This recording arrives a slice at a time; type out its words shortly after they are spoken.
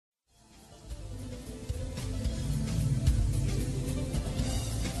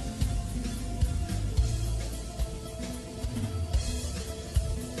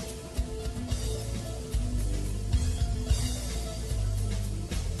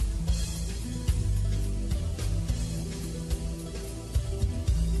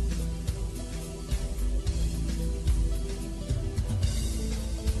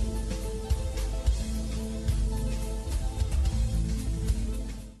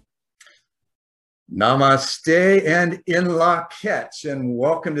Namaste and in Lak'ech, and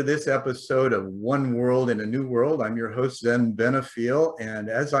welcome to this episode of One World in a New World. I'm your host, Zen Benefiel, and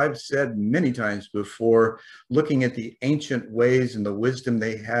as I've said many times before, looking at the ancient ways and the wisdom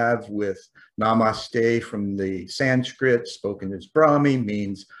they have with Namaste from the Sanskrit, spoken as Brahmi,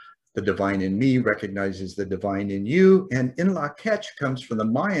 means the divine in me recognizes the divine in you, and in Lak'ech comes from the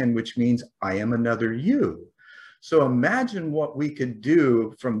Mayan, which means I am another you. So imagine what we could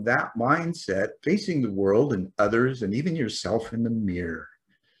do from that mindset, facing the world and others and even yourself in the mirror.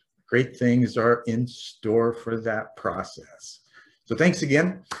 Great things are in store for that process. So thanks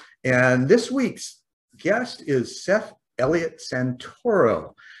again. And this week's guest is Seth Elliott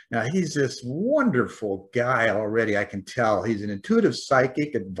Santoro. Now, he's this wonderful guy already, I can tell. He's an intuitive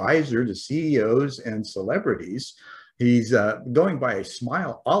psychic advisor to CEOs and celebrities. He's going by a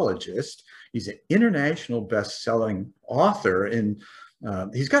smileologist. He's an international best-selling author, and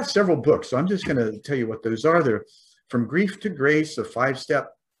he's got several books. So I'm just going to tell you what those are. They're From Grief to Grace, a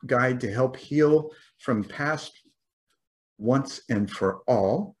 5-step guide to help heal from past once and for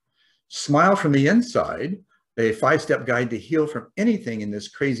all. Smile from the Inside, a 5-step guide to heal from anything in this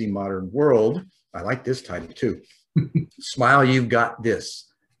crazy modern world. I like this title too. Smile, You've Got This,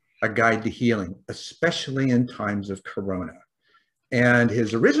 a guide to healing, especially in times of Corona. And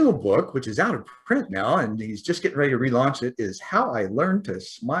his original book, which is out of print now, and he's just getting ready to relaunch it, is How I Learned to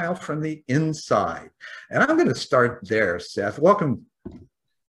Smile from the Inside. And I'm going to start there, Seth. Welcome.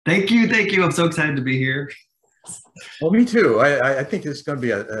 Thank you. Thank you. I'm so excited to be here. Well, me too. I think this is going to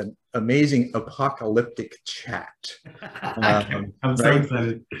be an amazing apocalyptic chat. I'm so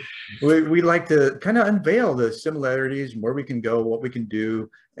excited. We like to kind of unveil the similarities and where we can go, what we can do,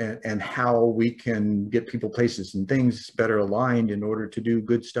 and how we can get people, places, and things better aligned in order to do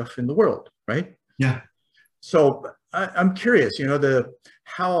good stuff in the world, right? Yeah. So I'm curious,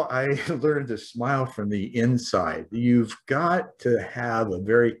 how I learned to smile from the inside. You've got to have a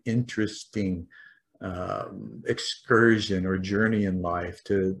very interesting excursion or journey in life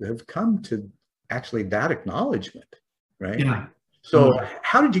to have come to actually that acknowledgement, right? Yeah. So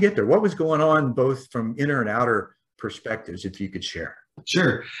how did you get there? What was going on both from inner and outer perspectives, if you could share?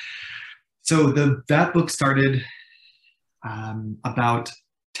 Sure. So that book started about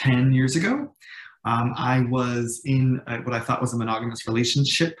 10 years ago. I was in what I thought was a monogamous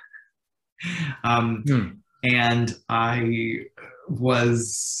relationship. And I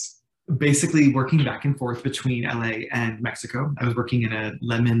was basically working back and forth between LA and Mexico. I was working in a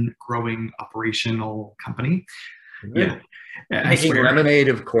lemon growing operational company. Yeah. Making lemonade,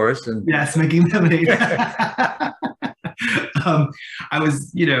 of course. And yes, making lemonade. I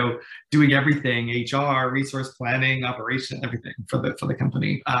was, doing everything: HR, resource planning, operation, everything for the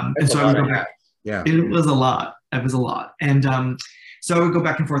company. And so I would go back. Yeah, it was a lot. It was a lot. And so I would go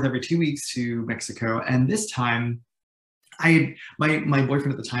back and forth every 2 weeks to Mexico. And this time, my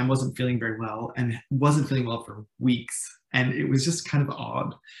boyfriend at the time wasn't feeling very well and wasn't feeling well for weeks. And it was just kind of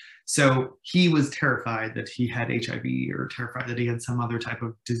odd. So he was terrified that he had HIV or terrified that he had some other type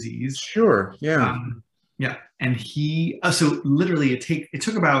of disease. Sure. Yeah. Yeah. And so literally it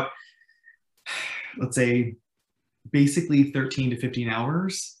took about, let's say, basically 13 to 15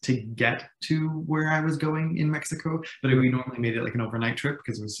 hours to get to where I was going in Mexico. But we normally made it like an overnight trip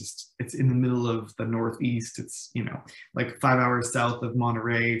because it's in the middle of the Northeast. It's, like 5 hours south of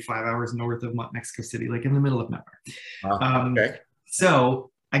Monterey, 5 hours north of Mexico City, like in the middle of nowhere. Okay.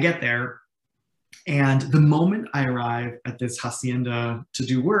 So I get there, and the moment I arrive at this hacienda to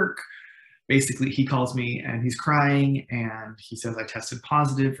do work, basically he calls me and he's crying and he says, I tested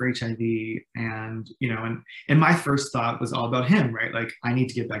positive for HIV. And, and my first thought was all about him, right? Like, I need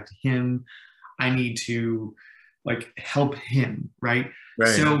to get back to him. I need to help him. Right.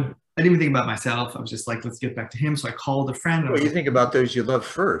 So I didn't even think about myself. I was just like, let's get back to him. So I called a friend. Well, you think about those you love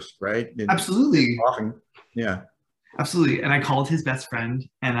first, right? Absolutely. Often. Yeah. Absolutely. And I called his best friend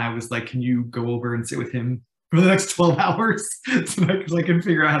and I was like, can you go over and sit with him for the next 12 hours so I can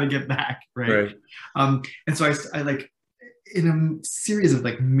figure out how to get back, right? And so I in a series of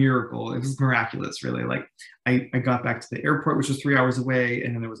miracle, it was miraculous, really. I got back to the airport, which was 3 hours away,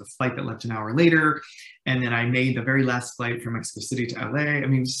 and then there was a flight that left an hour later, and then I made the very last flight from Mexico City to LA.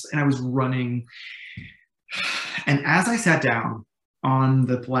 And I was running, and as I sat down on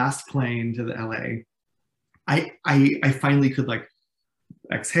the last plane to the LA, I finally could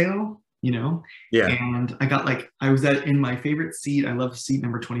exhale, Yeah. And I got I was in my favorite seat. I love seat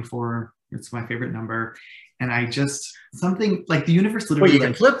number 24. It's my favorite number. And I just, something the universe literally. Well, you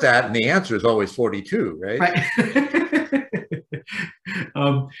can flip that and the answer is always 42, right? Right.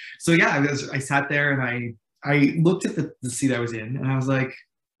 So yeah, I sat there and I looked at the seat I was in and I was like,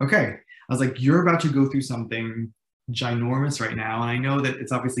 okay. I was like, you're about to go through something ginormous right now. And I know that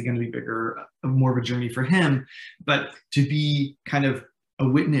it's obviously going to be bigger, more of a journey for him, but to be kind of a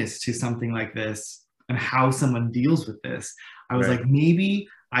witness to something like this and how someone deals with this, I was like, maybe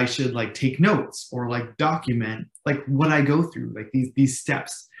I should like take notes or like document like what I go through, like these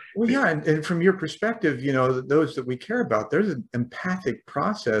steps. Well, yeah, and from your perspective, you know, those that we care about, there's an empathic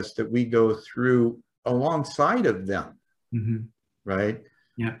process that we go through alongside of them, right?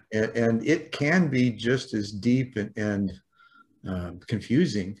 Yeah. And it can be just as deep and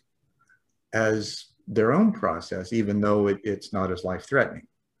confusing as their own process, even though it's not as life-threatening.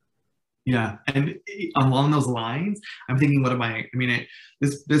 Yeah, and along those lines, I'm thinking, what am I mean,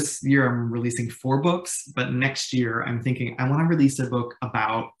 this year I'm releasing 4 books, but next year I'm thinking I want to release a book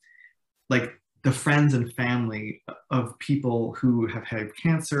about like the friends and family of people who have had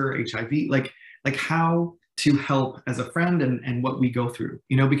cancer, HIV, like how to help as a friend and what we go through,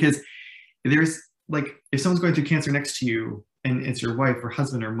 you know, because there's like, if someone's going through cancer next to you and it's your wife or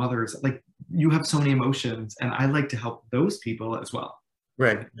husband or mother's, like you have so many emotions, and I like to help those people as well.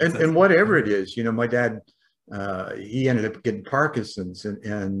 Right. And whatever it is, you know, my dad, he ended up getting Parkinson's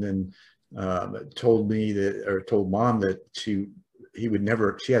and then told me that, or told mom that he would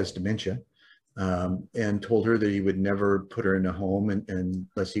never, she has dementia, and told her that he would never put her in a home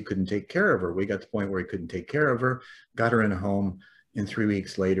unless he couldn't take care of her. We got to the point where he couldn't take care of her, got her in a home, and 3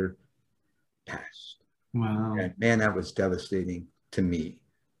 weeks later passed. Wow. And man, that was devastating to me.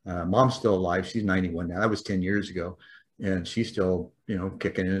 Mom's still alive. She's 91 now. That was 10 years ago. And she's still, you know,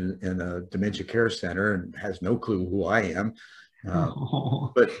 kicking in a dementia care center and has no clue who I am.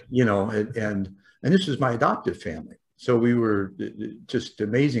 But, you know, and this is my adoptive family. So we were just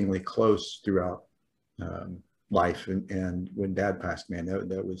amazingly close throughout life. And when Dad passed, man,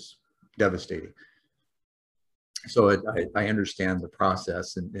 that was devastating. So I understand the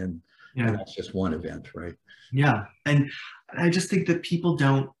process, and that's just one event, right? Yeah. And I just think that people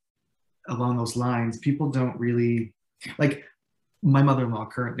don't, along those lines, people don't really, like my mother-in-law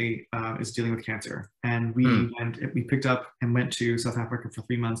currently is dealing with cancer, and we picked up and went to South Africa for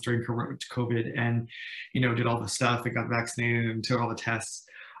 3 months during COVID, and you know, did all the stuff and got vaccinated and took all the tests,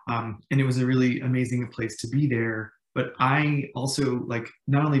 and it was a really amazing place to be there. But I also, like,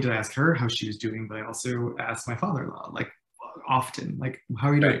 not only did I ask her how she was doing, but I also asked my father-in-law, like, often, like, how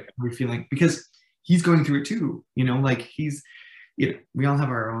are you doing? How are you feeling? Because he's going through it too, you know, like he's, you know, we all have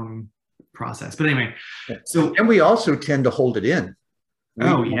our own process. But anyway, so, and we also tend to hold it in. You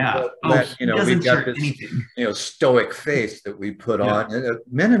know, we've got this, you know, stoic face that we put on,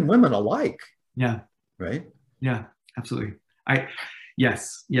 men and women alike. Yeah. Right. Yeah, absolutely.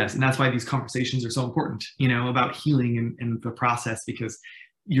 Yes. And that's why these conversations are so important, you know, about healing and the process, because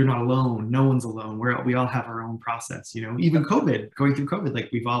you're not alone. No one's alone. We all have our own process, you know, even going through COVID, like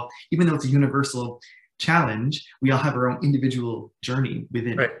we've all, even though it's a universal challenge, we all have our own individual journey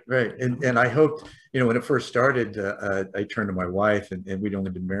within. Right. And I hope, you know, when it first started, I turned to my wife, and we'd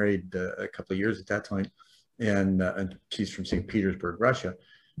only been married a couple of years at that time, and she's from St. Petersburg, Russia.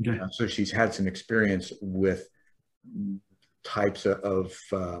 Okay. So she's had some experience with types of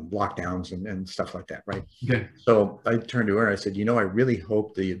lockdowns and stuff like that, right? Okay. So I turned to her and I said, you know, I really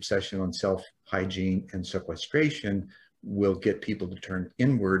hope the obsession on self-hygiene and sequestration will get people to turn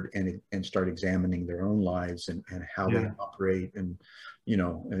inward and start examining their own lives and how they operate, and, you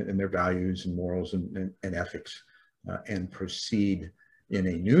know, and their values and morals and ethics, and proceed in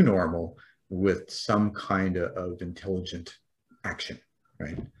a new normal with some kind of intelligent action,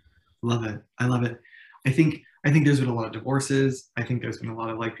 right? Love it. I love it. I think there's been a lot of divorces. I think there's been a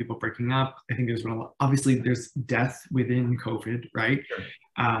lot of like people breaking up. I think there's been a lot, obviously there's death within COVID, right?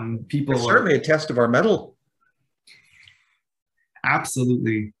 Sure. People it's certainly a test of our mettle.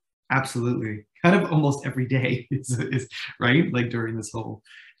 Absolutely. Kind of almost every day is right, like during this whole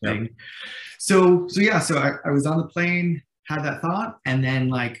thing. So I was on the plane, had that thought, and then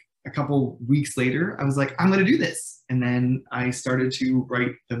like a couple weeks later, I was like, I'm going to do this, and then I started to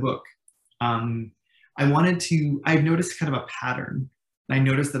write the book. I've noticed kind of a pattern, and I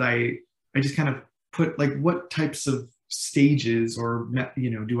noticed that I just kind of put like what types of stages or, you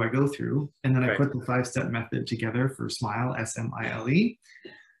know, do I go through, and then I put the 5-step method together for SMILE, SMILE,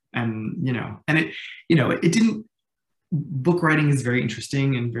 and it didn't. Book writing is very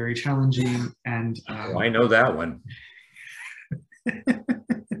interesting and very challenging, and I know that one.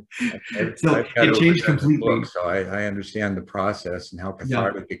 So it changed completely. Book, so I understand the process and how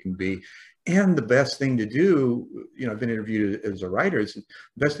cathartic it can be. And the best thing to do, you know, I've been interviewed as a writer, the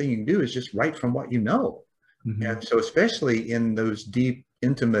best thing you can do is just write from what you know. And so especially in those deep,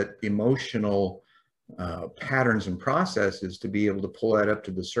 intimate, emotional patterns and processes, to be able to pull that up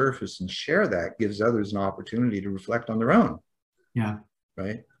to the surface and share that gives others an opportunity to reflect on their own. Yeah.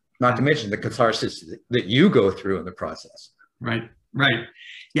 Right. Not to mention the catharsis that you go through in the process. Right. Right.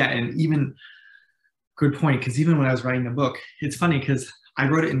 Yeah. And even, good point, because even when I was writing the book, it's funny because I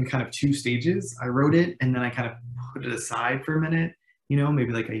wrote it in kind of 2 stages. I wrote it and then I kind of put it aside for a minute, you know,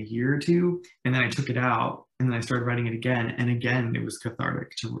 maybe like a year or 2, and then I took it out and then I started writing it again, and again it was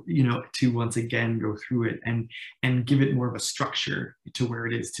cathartic to, you know, to once again go through it and give it more of a structure to where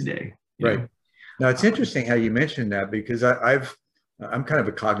it is today. Right. Now it's interesting how you mentioned that, because I'm kind of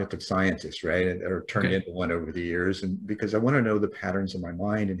a cognitive scientist, right? Or turned into one over the years, and because I want to know the patterns in my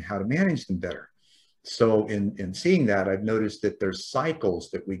mind and how to manage them better. So in seeing that, I've noticed that there's cycles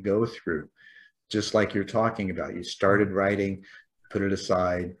that we go through, just like you're talking about. You started writing, put it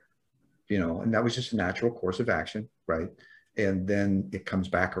aside, you know, and that was just a natural course of action, right? And then it comes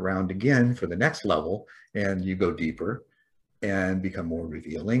back around again for the next level, and you go deeper and become more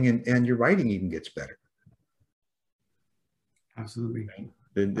revealing, and your writing even gets better. Absolutely.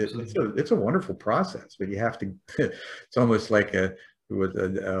 It's a wonderful process, but you have to, it's almost like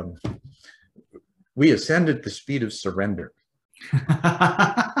we ascend at the speed of surrender.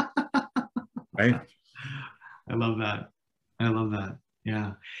 Right? I love that. I love that.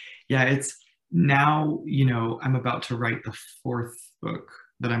 Yeah. Yeah. It's now, you know, I'm about to write the 4th book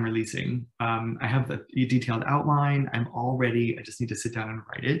that I'm releasing. I have the detailed outline. I'm all ready. I just need to sit down and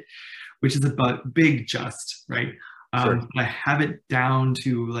write it, which is about big just, right? Sure. I have it down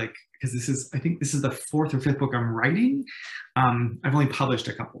to like, because I think this is the 4th or 5th book I'm writing. I've only published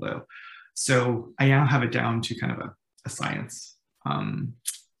a couple though. So I now have it down to kind of a science.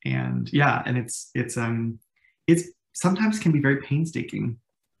 And yeah, and it's sometimes can be very painstaking.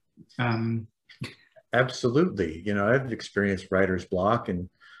 Absolutely. You know, I've experienced writer's block, and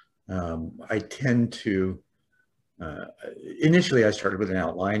I tend to, initially I started with an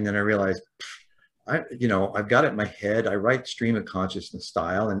outline, then I realized, I've got it in my head. I write stream of consciousness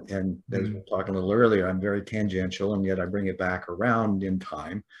style, and as we were talking a little earlier, I'm very tangential, and yet I bring it back around in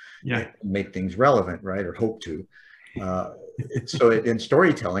time, and make things relevant, right? Or hope to. So in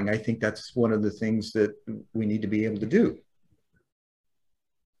storytelling, I think that's one of the things that we need to be able to do.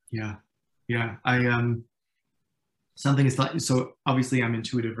 Yeah. Yeah. Something is like, so obviously I'm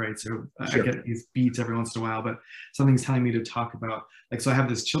intuitive, right? So Sure. I get these beats every once in a while, but something's telling me to talk about, like, so I have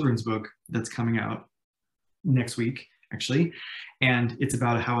this children's book that's coming out next week, actually. And it's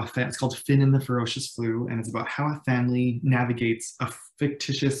about how it's called Finn and the Ferocious Flu. And it's about how a family navigates a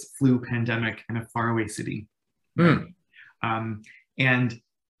fictitious flu pandemic in a faraway city. Right? And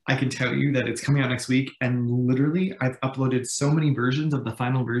I can tell you that it's coming out next week, and literally I've uploaded so many versions of the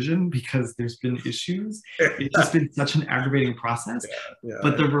final version because there's been issues. It's just been such an aggravating process.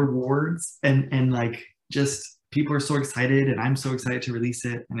 But the rewards and like, just people are so excited, and I'm so excited to release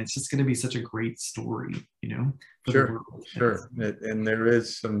it, and it's just going to be such a great story, you know? Sure. And there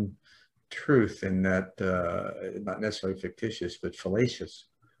is some truth in that, not necessarily fictitious, but fallaciousness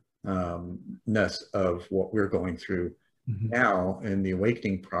of what we're going through now in the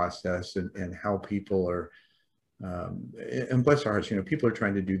awakening process, and how people are, and bless our hearts, you know, people are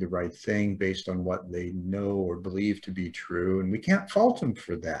trying to do the right thing based on what they know or believe to be true, and we can't fault them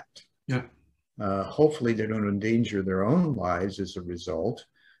for that. Yeah. Hopefully they don't endanger their own lives as a result,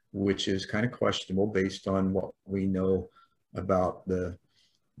 which is kind of questionable based on what we know about the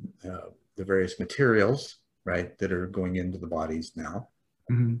various materials, right, that are going into the bodies now.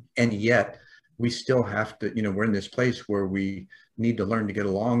 And yet we still have to, you know, we're in this place where we need to learn to get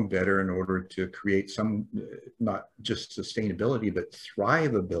along better in order to create some, not just sustainability, but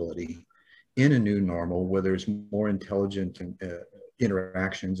thrivability in a new normal where there's more intelligent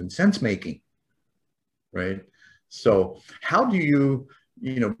interactions and sense making, right? So how do you,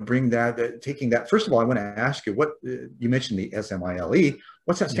 bring that, taking that, first of all, I want to ask you what, you mentioned the SMILE,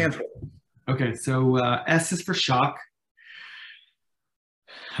 what's that stand for? Okay, so S is for shock.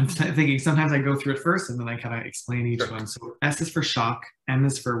 I'm thinking sometimes I go through it first and then I kind of explain each one. So S is for shock, M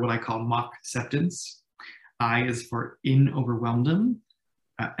is for what I call mock acceptance, I is for in overwhelmed,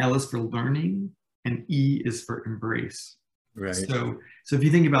 L is for learning, and E is for embrace. Right. So if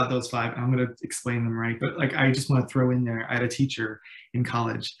you think about those 5, I'm going to explain them, right? But like, I just want to throw in there, I had a teacher in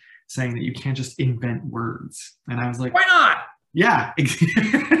college saying that you can't just invent words. And I was like, why not? Yeah.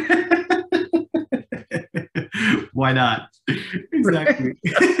 Why not? Exactly.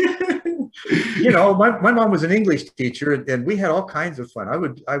 My mom was an English teacher, and we had all kinds of fun.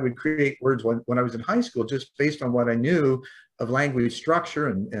 I would create words when I was in high school, just based on what I knew of language structure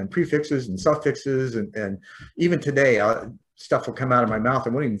and prefixes and suffixes. And even today, stuff will come out of my mouth. I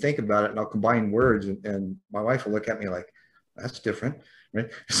won't even think about it, and I'll combine words, and my wife will look at me like, that's different, right?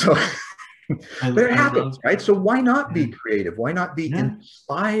 So, but it happens, right? So why not be creative? Why not be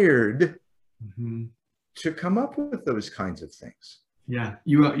inspired to come up with those kinds of things? Yeah,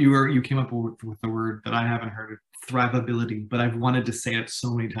 you came up with the word that I haven't heard, thrivability, but I've wanted to say it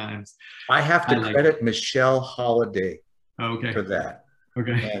so many times. I have to credit Michelle Holiday for that.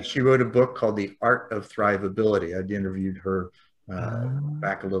 Okay. She wrote a book called The Art of Thrivability. I'd interviewed her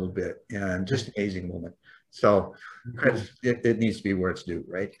back a little bit, and just an amazing woman. So it needs to be where it's due,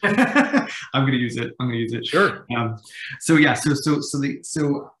 right? I'm going to use it. I'm going to use it. Sure. So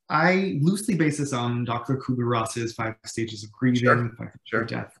I loosely base this on Dr. Kubler-Ross's 5 stages of grieving,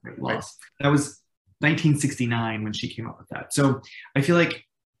 death, loss. That was 1969 when she came up with that. So I feel like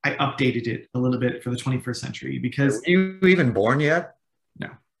I updated it a little bit for the 21st century because. Were you even born yet? No.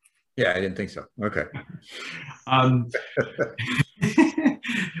 Yeah, I didn't think so. Okay.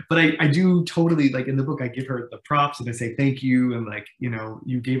 But I do totally, like, in the book, I give her the props and I say thank you, and like, you know,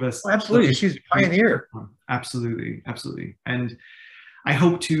 you gave us. Oh, absolutely, she's a pioneer. Absolutely, absolutely. And I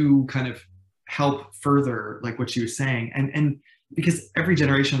hope to kind of help further like what she was saying, and because every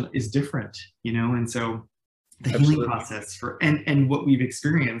generation is different, you know, and so the healing process and what we've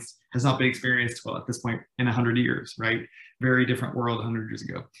experienced has not been experienced, well, at this point, in 100 years, right? Very different world 100 years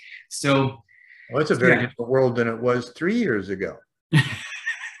ago. So, well, it's a very different world than it was 3 years ago.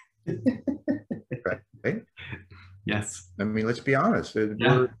 Right? Yes. I mean, let's be honest.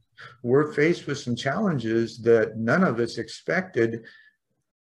 We're faced with some challenges that none of us expected,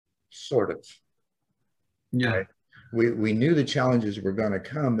 sort of. Yeah. Right? We knew the challenges were going to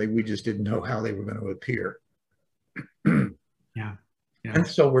come. We just didn't know how they were going to appear. Yeah. And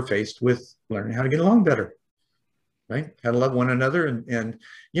so we're faced with learning how to get along better, right? How to love one another. And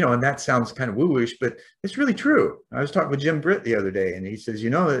you know, and that sounds kind of woo-ish, but it's really true. I was talking with Jim Britt the other day, and he says, you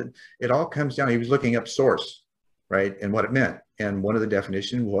know, it all comes down, he was looking up source, right? And what it meant. And one of the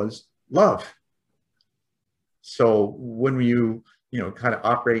definitions was love. So when you know, kind of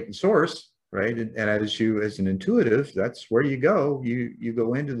operate in source, right? And as an intuitive, that's where you go. You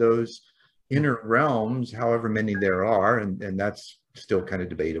go into those inner realms, however many there are, and that's still kind of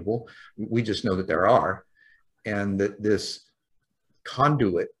debatable. We just know that there are, and that this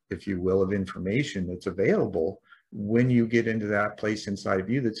conduit, if you will, of information that's available when you get into that place inside of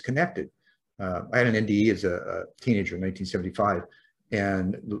you that's connected. I had an NDE as a teenager in 1975,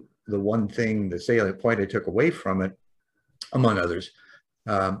 and the one thing, the salient point I took away from it, among others,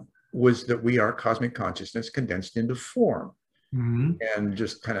 was that we are cosmic consciousness condensed into form. And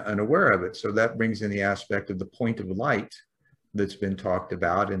just kind of unaware of it. So that brings in the aspect of the point of light that's been talked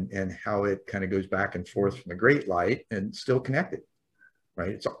about, and how it kind of goes back and forth from the great light and still connected,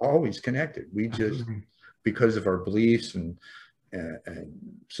 right? It's always connected. We just, because of our beliefs and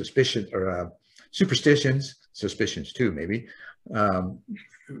suspicion, or superstitions, suspicions too, maybe,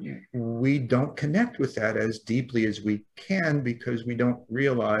 we don't connect with that as deeply as we can, because we don't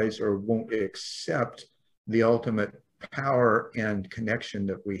realize or won't accept the ultimate power and connection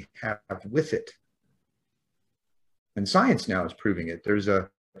that we have with it. And science now is proving it. There's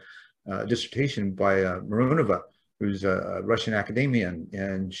a dissertation by Mironova, who's a Russian academician,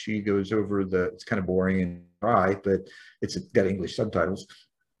 and she goes over it's kind of boring and dry, but it's got English subtitles.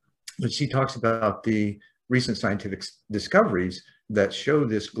 But she talks about the recent scientific discoveries that show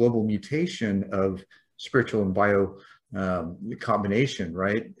this global mutation of spiritual and bio combination,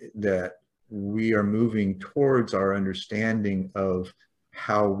 right? That we are moving towards our understanding of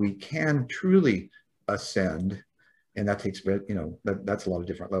how we can truly ascend. And that takes, you know, that's a lot of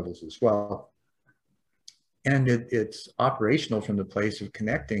different levels as well. And it's operational from the place of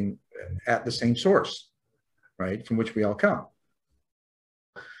connecting at the same source, right, from which we all come.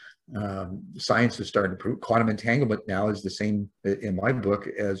 Science is starting to prove quantum entanglement now is the same, in my book,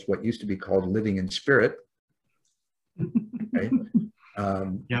 as what used to be called living in spirit, right?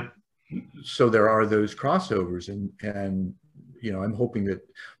 So there are those crossovers, and you know, I'm hoping that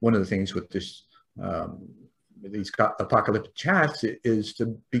one of the things with this these apocalyptic chats is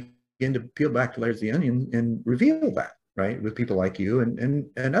to begin to peel back the layers of the onion and reveal that, right, with people like you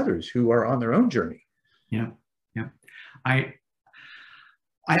and others who are on their own journey. Yeah.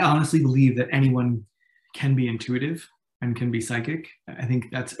 I honestly believe that anyone can be intuitive and can be psychic. I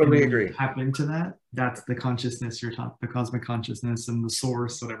think that's totally agree. Tap into that. That's the consciousness you're talking, the cosmic consciousness and the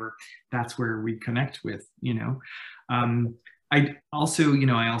source, whatever. That's where we connect with, you know. I also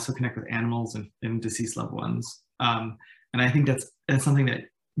connect with animals and deceased loved ones. And I think that's something that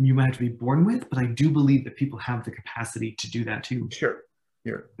you might have to be born with, but I do believe that people have the capacity to do that too. Sure.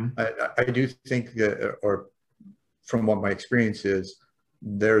 I do think that, or from what my experience is,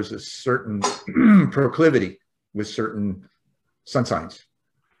 there's a certain proclivity with certain sun signs,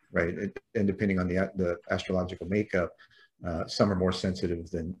 right? And depending on the astrological makeup, some are more sensitive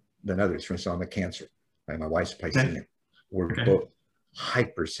than others. For instance, I'm a Cancer, right? My wife's Piscean. We're both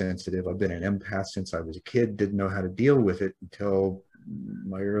hypersensitive. I've been an empath since I was a kid. Didn't know how to deal with it until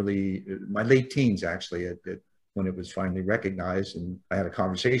my late teens, actually, when it was finally recognized, and I had a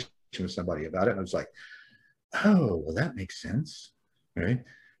conversation with somebody about it, and I was like, oh, well, that makes sense, right?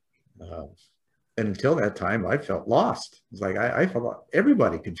 And until that time, I felt lost. It's like I felt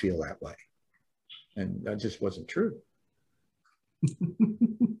everybody could feel that way, and that just wasn't true,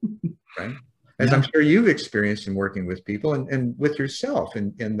 right? As I'm sure you've experienced in working with people and with yourself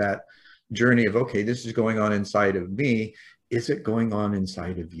in that journey of, okay, this is going on inside of me. Is it going on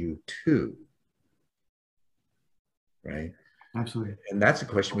inside of you too? Right? Absolutely. And that's a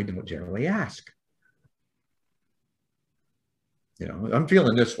question we don't generally ask. You know, I'm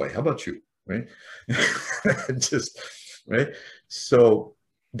feeling this way. How about you? Right? Just, right? So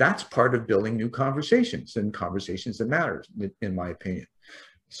that's part of building new conversations, and conversations that matter, in my opinion.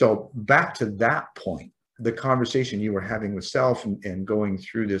 So back to that point, the conversation you were having with self and going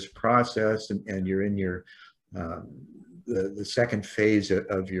through this process, and you're in your the second phase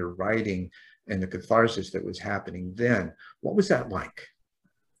of your writing and the catharsis that was happening then. What was that like?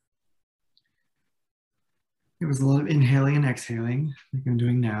 It was a lot of inhaling and exhaling, like I'm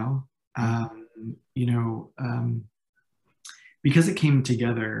doing now. Because it came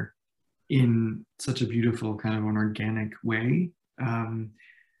together in such a beautiful kind of an organic way.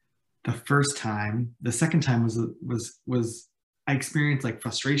 The first time, the second time was I experienced like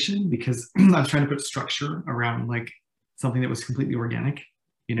frustration because I was trying to put structure around like something that was completely organic,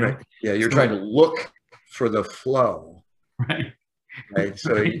 you know? Right. Yeah, you're trying to look for the flow. Right. Right.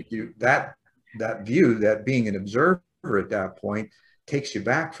 So Right. that view, that being an observer at that point, takes you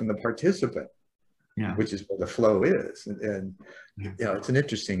back from the participant, which is where the flow is. And you know, it's an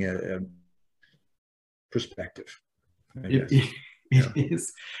interesting perspective. It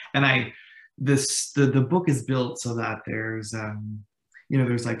is. And the book is built so that there's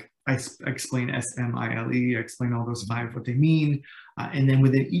there's like I explain SMILE, I explain all those five, what they mean, and then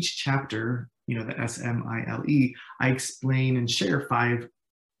within each chapter, the SMILE, I explain and share five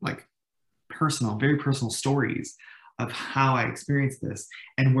like very personal stories of how I experienced this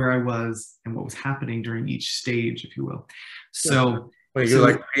and where I was and what was happening during each stage, if you will. So, well, you're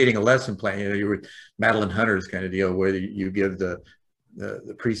like creating a lesson plan. You were Madeline Hunter's kind of deal, where you give the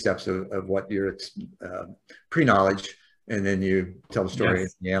precepts of what your pre-knowledge, and then you tell the story,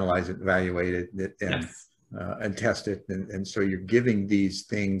 and you analyze it, evaluate it, and test it. And so you're giving these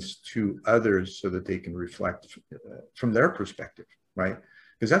things to others so that they can reflect from their perspective, right?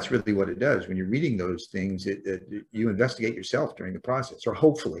 Because that's really what it does. When you're reading those things, you investigate yourself during the process, or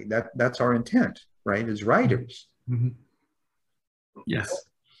hopefully that's our intent, right? As writers. Mm-hmm. Yes,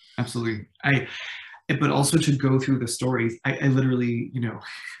 absolutely. But also to go through the stories, I literally,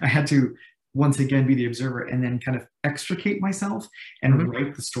 I had to once again be the observer and then kind of extricate myself and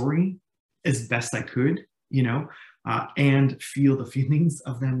write the story as best I could, and feel the feelings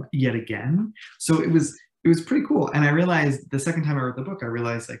of them yet again. So it was pretty cool. And I realized the second time I wrote the book, I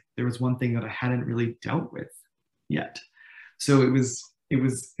realized like there was one thing that I hadn't really dealt with yet. So it was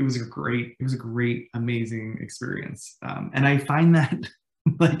a great, amazing experience. And I find that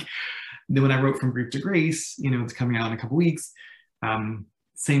like when I wrote From Grief to Grace, it's coming out in a couple weeks.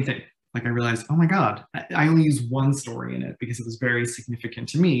 Same thing. Like I realized, oh my God, I only used one story in it because it was very significant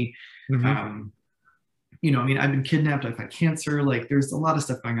to me. I've been kidnapped, I've had cancer, like there's a lot of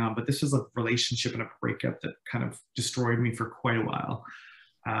stuff going on, but this was a relationship and a breakup that kind of destroyed me for quite a while.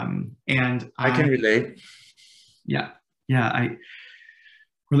 And I can relate. Yeah.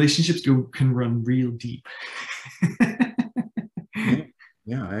 Relationships can run real deep.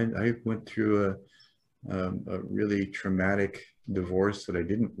 Yeah, I went through a really traumatic divorce that I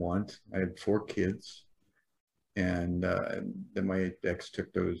didn't want. I had 4 kids. And then my ex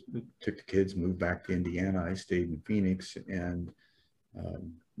took the kids, moved back to Indiana. I stayed in Phoenix, and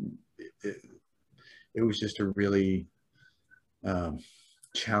it was just a really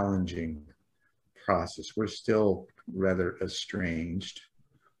challenging process. We're still rather estranged.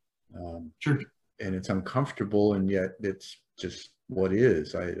 Sure. And it's uncomfortable, and yet it's just what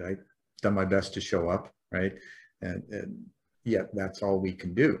is. I've done my best to show up, right? And yet that's all we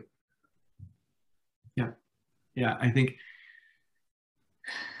can do. Yeah, I think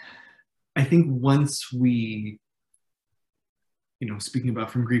once we speaking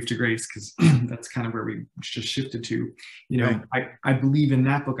about from grief to grace, because that's kind of where we just shifted to, Right. I believe in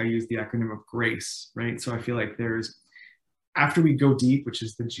that book, I use the acronym of GRACE, right? So I feel like after we go deep, which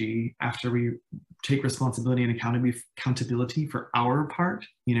is the G, after we take responsibility and accountability for our part,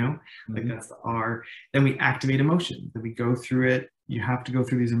 like that's the R, then we activate emotion, then we go through it. You have to go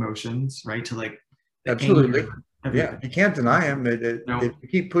through these emotions, right? To like Absolutely. anger, Yeah, you can't deny them. No. If you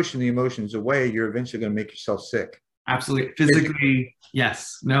keep pushing the emotions away, you're eventually going to make yourself sick. Absolutely. Physically,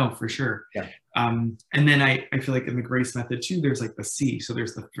 yes. No, for sure. Yeah. And then I feel like in the grace method too, there's like the C. So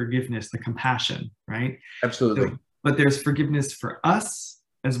there's the forgiveness, the compassion, right? Absolutely. So, but there's forgiveness for us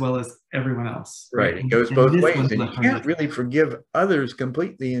as well as everyone else. Right. It goes both ways. And you can't really forgive others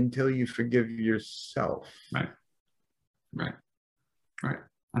completely until you forgive yourself. Right. Right. Right.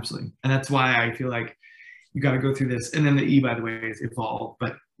 Absolutely. And that's why I feel like you got to go through this. And then the E, by the way, is evolve.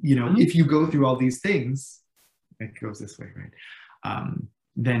 But, if you go through all these things, it goes this way, right?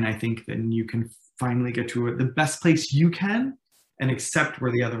 Then I think then you can finally get to the best place you can and accept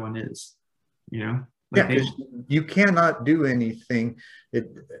where the other one is, Like you cannot do anything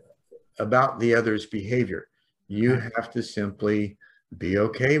about the other's behavior. You have to simply be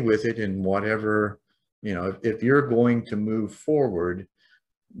okay with it, and whatever, if you're going to move forward,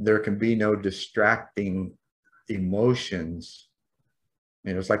 there can be no distracting emotions.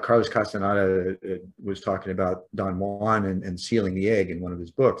 It's like Carlos Castaneda was talking about Don Juan and sealing the egg in one of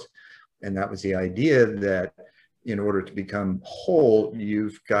his books. And that was the idea that in order to become whole,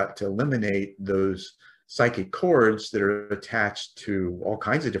 you've got to eliminate those psychic cords that are attached to all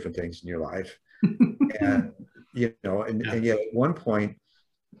kinds of different things in your life. And, and yet at one point,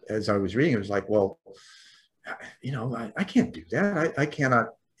 as I was reading, it was like, well, I can't do that. I cannot,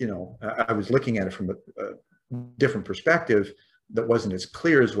 I was looking at it from a different perspective that wasn't as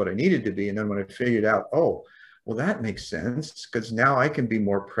clear as what I needed to be. And then when I figured out, oh, well, that makes sense, because now I can be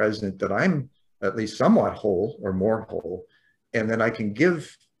more present, that I'm at least somewhat whole or more whole. And then I can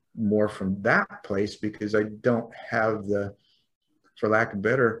give more from that place because I don't have the, for lack of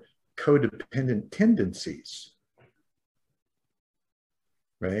better, codependent tendencies.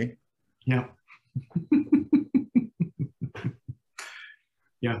 Right? Yeah.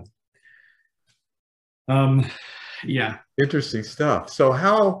 Yeah. Yeah. Interesting stuff. So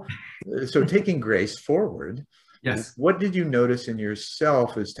taking grace forward, yes. What did you notice in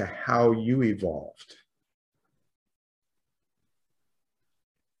yourself as to how you evolved?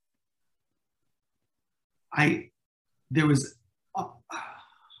 There was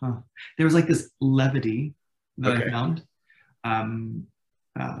like this levity that I found.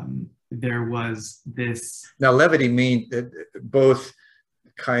 There was this. Now, levity means both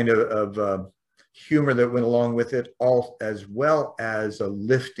kind of humor that went along with it, all as well as a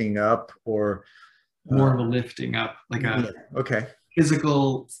lifting up, or more of a lifting up, like a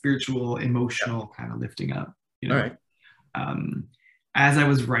physical, spiritual, emotional kind of lifting up. All right. As I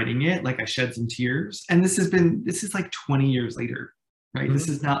was writing it, like I shed some tears, and this is like 20 years later, right? Mm-hmm. This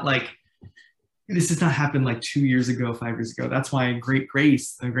is not happened like 2 years ago, 5 years ago. That's why the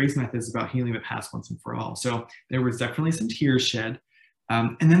grace method is about healing the past once and for all. So there was definitely some tears shed.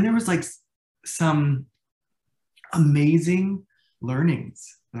 And then there was like some amazing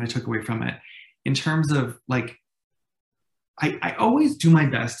learnings that I took away from it, in terms of like, I always do my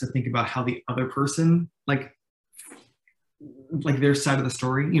best to think about how the other person, like their side of the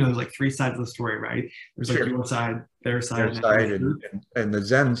story, there's like 3 sides of the story, right? There's like your side, their side, and the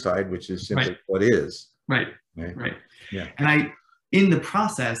Zen side, which is simply what is. Right. Yeah. And in the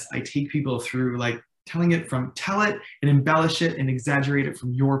process, I take people through like tell it and embellish it and exaggerate it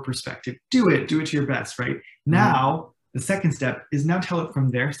from your perspective. Do it to your best, right? Now, the second step is now tell it from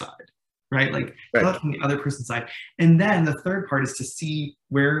their side, right? Like tell it from the other person's side. And then the third part is to see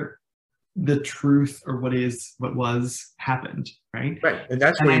where the truth or what was happened, right? Right. And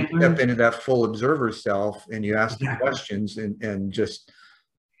that's where you step into that full observer self, and you ask the questions and just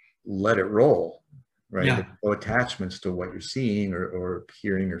let it roll, right? Yeah. No attachments to what you're seeing or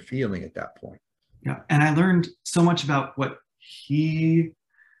hearing or feeling at that point. Yeah. And I learned so much about what he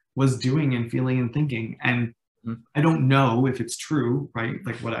was doing and feeling and thinking. And I don't know if it's true, right?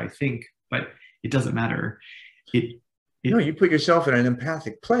 Like what I think, but it doesn't matter. No, you put yourself in an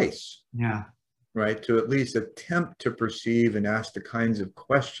empathic place. Yeah. Right. To at least attempt to perceive and ask the kinds of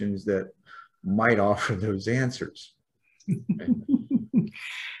questions that might offer those answers. Right?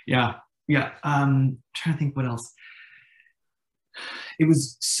 Yeah. Trying to think what else. It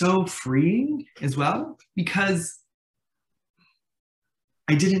was so freeing as well, because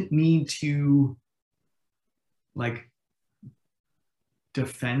I didn't need to like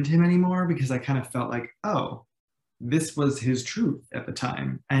defend him anymore, because I kind of felt like, oh, this was his truth at the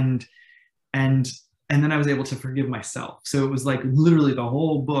time. And and then I was able to forgive myself. So it was like literally the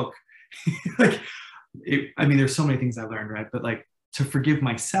whole book. Like, I mean, there's so many things I learned, right? But like to forgive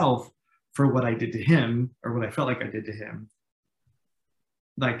myself for what I did to him, or what I felt like I did to him,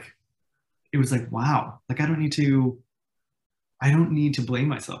 like it was like, wow, like I don't need to blame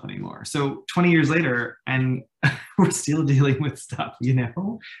myself anymore. So 20 years later, and we're still dealing with stuff, you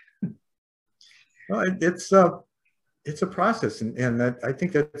know? Well, it's a process, and that, I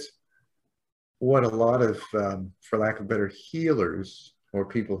think that's what a lot of, for lack of better, healers or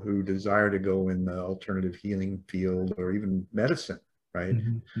people who desire to go in the alternative healing field or even medicine, right?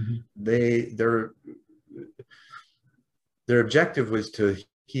 Their objective was to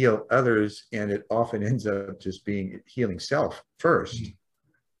heal others, and it often ends up just being healing self first,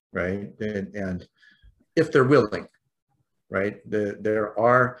 right? And if they're willing, right?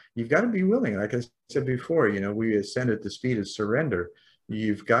 You've got to be willing. Like I said before, you know, we ascend at the speed of surrender.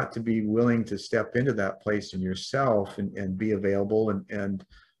 You've got to be willing to step into that place in yourself and be available and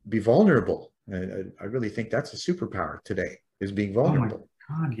be vulnerable. And I really think that's a superpower today, is being vulnerable.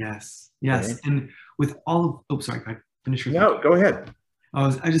 Oh my God, yes. Yes. Right? And with all of, oh, sorry, can I finish your No, go ahead. I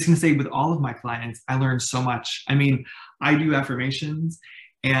was just going to say, with all of my clients, I learned so much. I mean, I do affirmations,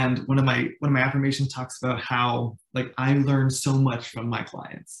 and one of my affirmations talks about how, like, I learned so much from my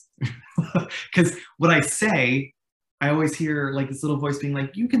clients. Because what I say, I always hear like this little voice being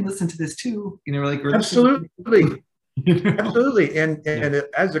like, you can listen to this too, you know, like, absolutely. Absolutely. And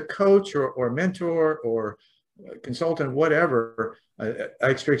as a coach or mentor or consultant, whatever, I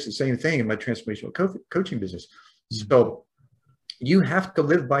experienced the same thing in my transformational coaching business. So you have to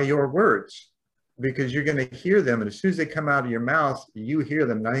live by your words, because you're going to hear them. And as soon as they come out of your mouth, you hear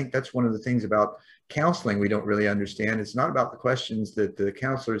them. And I think that's one of the things about counseling we don't really understand. It's not about the questions that the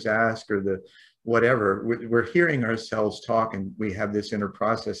counselors ask or the whatever. We're hearing ourselves talk, and we have this inner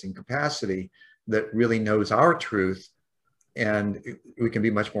processing capacity that really knows our truth. And we can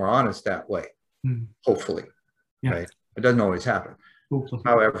be much more honest that way, hopefully. Yeah. Right? It doesn't always happen. Hopefully.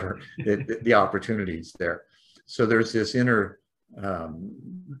 However, the opportunity is there. So there's this inner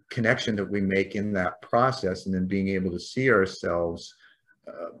connection that we make in that process, and then being able to see ourselves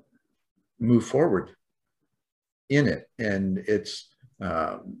move forward in it. And it's,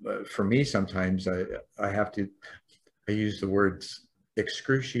 for me, sometimes I use the words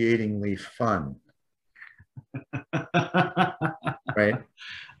excruciatingly fun. Right?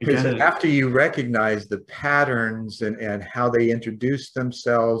 Because after you recognize the patterns and how they introduce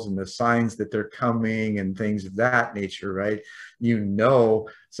themselves and the signs that they're coming and things of that nature, right? You know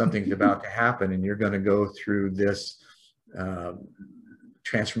something's about to happen, and you're going to go through this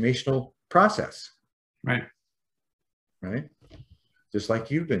transformational process. Right. Right? Just like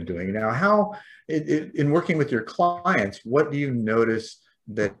you've been doing. Now, how, in working with your clients, what do you notice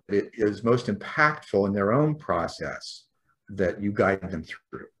that it is most impactful in their own process that you guide them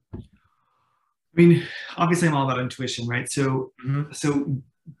through? I mean, obviously I'm all about intuition, right? So, so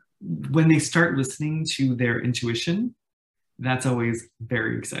when they start listening to their intuition, that's always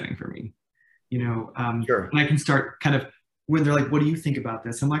very exciting for me. You know, sure. And I can start kind of, when they're like, what do you think about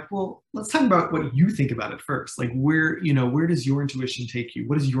this? I'm like, well, let's talk about what you think about it first. Like, where does your intuition take you?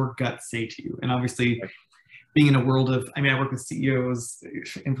 What does your gut say to you? And obviously, being in a world of, I mean, I work with CEOs,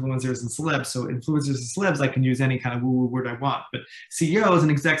 influencers, and celebs. So influencers and celebs, I can use any kind of woo-woo word I want. But CEOs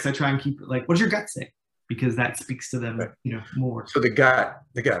and execs, I try and keep it like, what does your gut say? Because that speaks to them, you know, more. So the gut,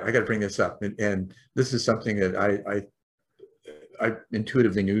 I got to bring this up. And this is something that I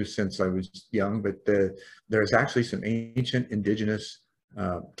intuitively knew since I was young, but there's actually some ancient indigenous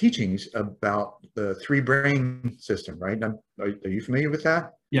teachings about the three brain system, right? Are you familiar with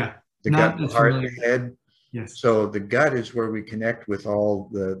that? Yeah. The gut, the heart, the head. Yes. So the gut is where we connect with all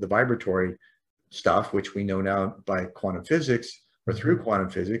the vibratory stuff, which we know now by quantum physics, or through quantum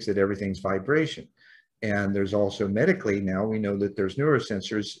physics, that everything's vibration. And there's also medically now, we know that there's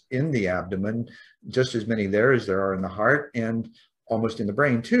neurosensors in the abdomen, just as many there as there are in the heart, and almost in the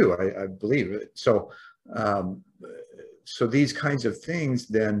brain too, I believe it. So, so these kinds of things,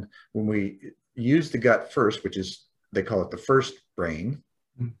 then when we use the gut first, which is, they call it the first brain,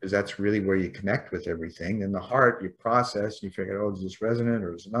 because that's really where you connect with everything. In the heart, you process, you figure, oh, is this resonant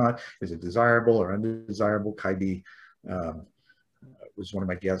or is it not? Is it desirable or undesirable? Kaibi was one of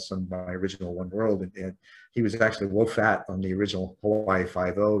my guests on my original One World, and he was actually low fat on the original Hawaii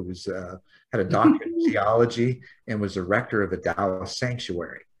Five-0. He was had a doctorate in theology and was the rector of a Taoist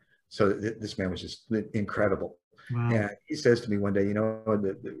sanctuary. So this man was just incredible. Wow. And he says to me one day, you know,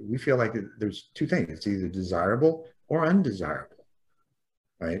 we feel like there's two things: it's either desirable or undesirable.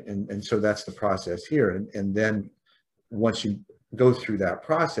 Right. And so that's the process here. And then once you go through that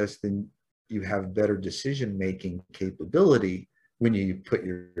process, then you have better decision-making capability when you put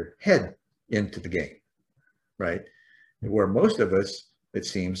your head into the game, right? Where most of us, it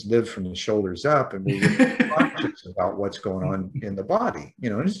seems, live from the shoulders up, and we're really conscious about what's going on in the body. You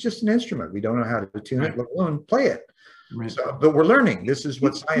know, and it's just an instrument. We don't know how to tune it, let alone play it. Right. So, but we're learning. This is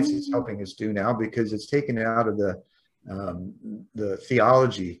what science is helping us do now, because it's taken it out of the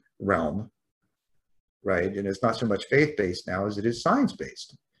theology realm, right? And it's not so much faith-based now as it is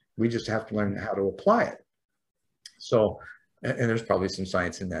science-based. We just have to learn how to apply it. So, and there's probably some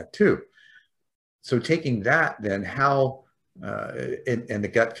science in that too. So taking that, then how, and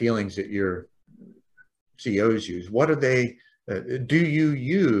the gut feelings that your CEOs use, what are they, do you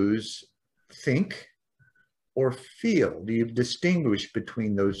use think or feel? Do you distinguish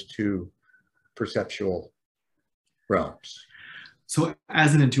between those two perceptual realms? So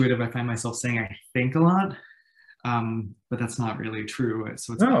as an intuitive, I find myself saying I think a lot, but that's not really true.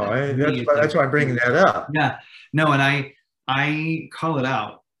 So it's no, that's why I'm bringing that up. Yeah, no, and I call it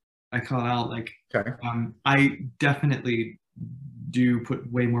out. I call it out like, okay. I definitely do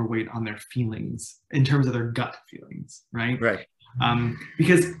put way more weight on their feelings in terms of their gut feelings, right? Right.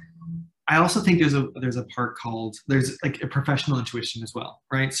 Because I also think there's a part called, there's like a professional intuition as well,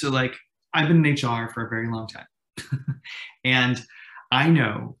 right? So like I've been in HR for a very long time. And I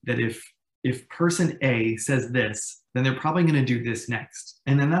know that if person A says this, then they're probably going to do this next.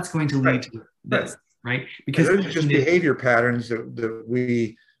 And then that's going to lead to this, right? Because those are just behavior patterns that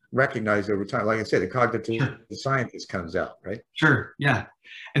we recognize over time. Like I said, the cognitive scientist comes out, right? Sure, yeah.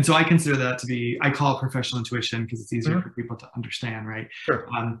 And so I consider that to be, I call it professional intuition because it's easier for people to understand, right? Sure.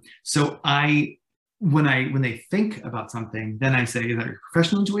 So when they think about something, then I say, is that your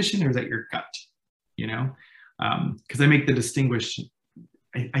professional intuition or is that your gut? You know, because I make the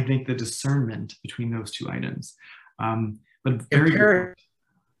I make the discernment between those two items. But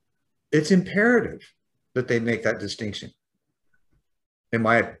it's imperative that they make that distinction, in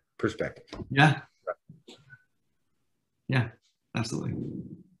my perspective. Yeah. Yeah, absolutely.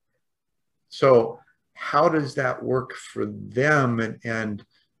 So how does that work for them? And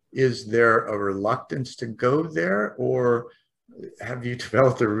is there a reluctance to go there, or have you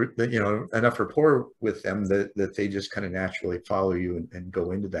developed enough rapport with them that they just kind of naturally follow you and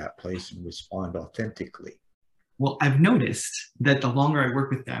go into that place and respond authentically? Well, I've noticed that the longer I work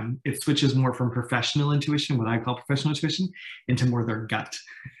with them, it switches more from professional intuition, what I call professional intuition, into more their gut,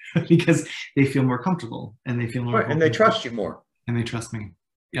 because they feel more comfortable and they feel more, right, and they trust you more, and they trust me.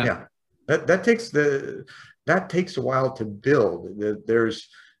 Yeah, yeah. That takes a while to build. There's,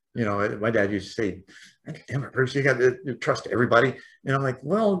 you know, my dad used to say, damn it, Bruce, you got to trust everybody. And I'm like,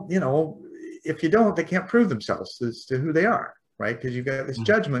 well, you know, if you don't, they can't prove themselves as to who they are, right? Because you've got this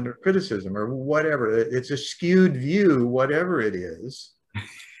judgment or criticism or whatever. It's a skewed view, whatever it is.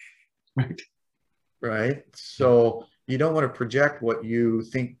 Right. Right. So you don't want to project what you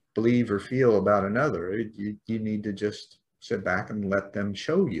think, believe, or feel about another. You need to just sit back and let them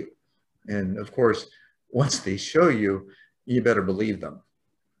show you. And of course, once they show you, you better believe them.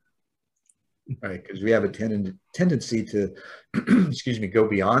 Right, because we have a tendency to, excuse me, go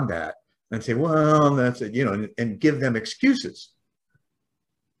beyond that and say, well, that's it, you know, and give them excuses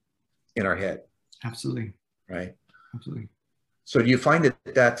in our head. Absolutely. Right. Absolutely. So do you find that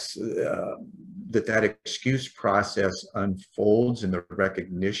that excuse process unfolds and the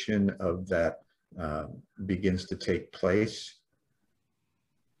recognition of that begins to take place?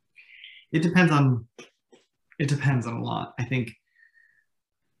 It depends on a lot. I think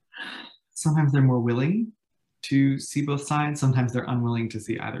sometimes they're more willing to see both sides. Sometimes they're unwilling to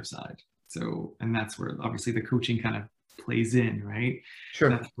see either side. So, and that's where obviously the coaching kind of plays in, right? Sure.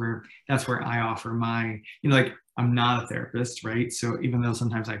 That's where I offer my, you know, like I'm not a therapist, right? So even though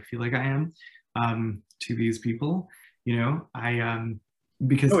sometimes I feel like I am to these people, you know,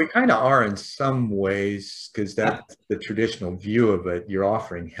 because we kind of are in some ways, because that's the traditional view of it. You're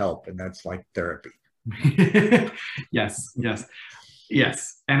offering help, and that's like therapy. Yes.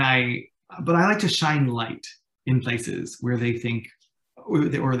 And but I like to shine light in places where they think,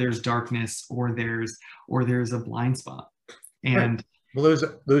 or there's darkness, or there's a blind spot. And right.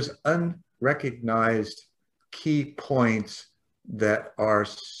 Well, those unrecognized key points that are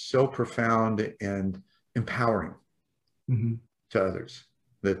so profound and empowering to others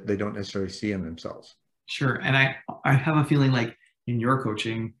that they don't necessarily see in themselves. Sure. And I have a feeling like in your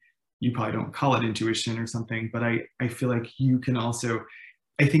coaching, you probably don't call it intuition or something, but I feel like you can also,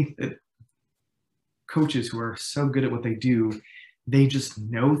 I think that coaches who are so good at what they do, they just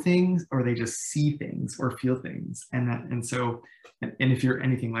know things, or they just see things or feel things. And if you're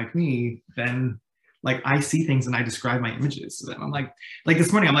anything like me, then like I see things and I describe my images to them. I'm like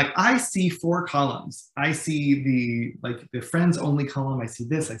this morning, I'm like, I see 4 columns. I see the friends only column. I see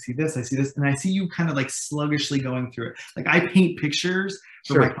this, I see this, I see this. And I see you kind of like sluggishly going through it. Like I paint pictures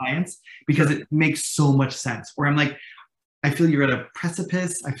for my clients because it makes so much sense. Where I'm like, I feel you're at a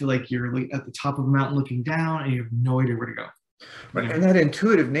precipice. I feel like you're like at the top of a mountain looking down and you have no idea where to go. Right. And that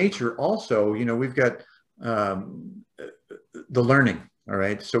intuitive nature also, you know, we've got the learning. All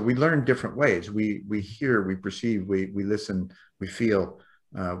right. So we learn different ways. We hear, we perceive, we listen, we feel.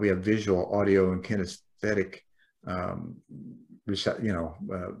 We have visual, audio, and kinesthetic,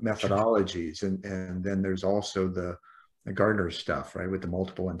 methodologies, and then there's also the Gardner stuff, right, with the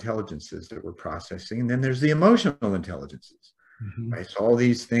multiple intelligences that we're processing, and then there's the emotional intelligences, right? So all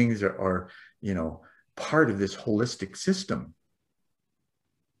these things are you know, part of this holistic system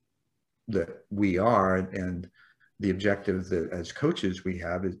that we are, and the objective that as coaches we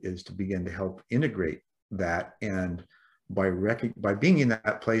have is to begin to help integrate that, and by being in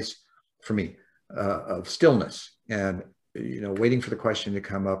that place, for me, of stillness and, you know, waiting for the question to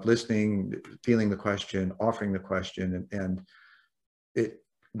come up, listening, feeling the question, offering the question, and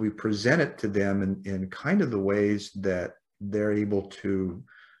we present it to them in kind of the ways that they're able to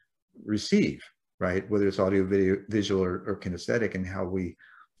receive, right? Whether it's audio, video, visual, or kinesthetic, and how we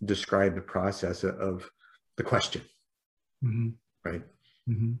describe the process of the question, right?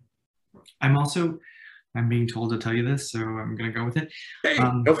 I'm being told to tell you this, so I'm going to go with it. Hey,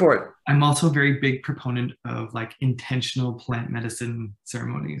 go for it. I'm also a very big proponent of like intentional plant medicine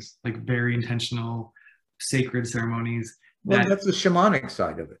ceremonies, like very intentional, sacred ceremonies. Well, that's the shamanic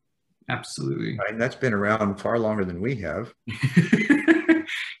side of it. Absolutely. Right? And that's been around far longer than we have.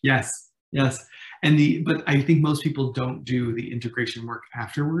 Yes. But I think most people don't do the integration work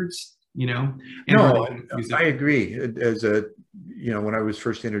afterwards, you know? No, I agree. You know, when I was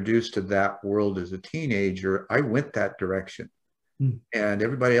first introduced to that world as a teenager, I went that direction. And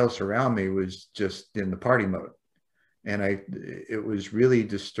everybody else around me was just in the party mode. And it was really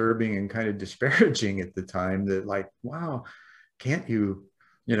disturbing and kind of disparaging at the time, that like, wow, can't you,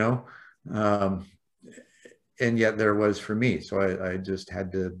 you know? And yet there was for me. So I just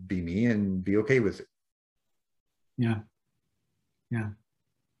had to be me and be okay with it. Yeah.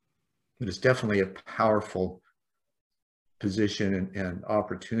 But it's definitely a powerful position and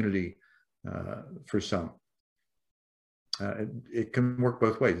opportunity for some. It can work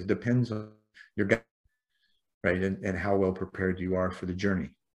both ways. It depends on your gut, right? And how well prepared you are for the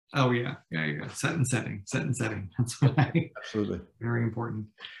journey. Oh yeah. Set and setting. That's what absolutely very important.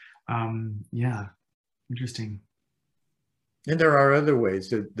 Yeah, interesting. And there are other ways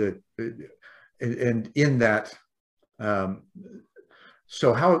that and in that.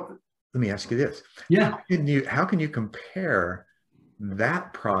 So let me ask you this. Yeah. How can you compare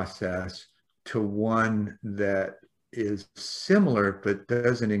that process to one that is similar but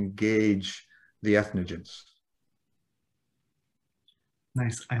doesn't engage the ethnogens?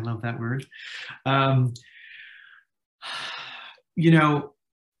 Nice. I love that word. You know,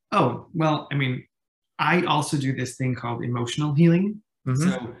 I mean, I also do this thing called emotional healing.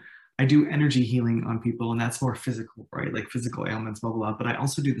 So I do energy healing on people, and that's more physical, right? Like physical ailments, blah, blah, blah. But I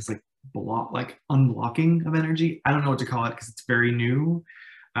also do this like unblocking of energy. I don't know what to call it because it's very new.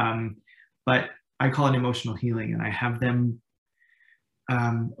 But I call it emotional healing, and I have them,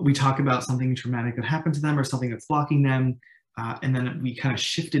 we talk about something traumatic that happened to them or something that's blocking them. And then we kind of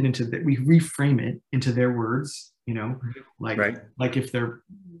shift it into that, we reframe it into their words, you know, like, like if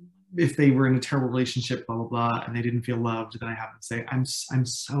they were in a terrible relationship, blah, blah, blah, and they didn't feel loved, then I have them say, I'm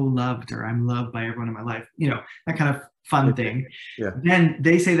so loved, or I'm loved by everyone in my life, you know, that kind of fun thing. Then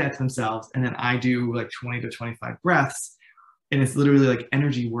they say that to themselves. And then I do like 20 to 25 breaths. And it's literally like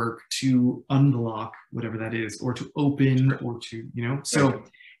energy work to unblock whatever that is, or to open, or to, you know, so,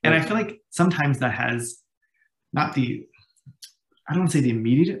 and I feel like sometimes that has not I don't want to say the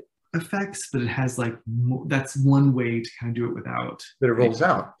immediate effects, but it has like, that's one way to kind of do it without. That it rolls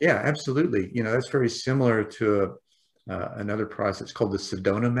out. Yeah, absolutely. You know, that's very similar to another process called the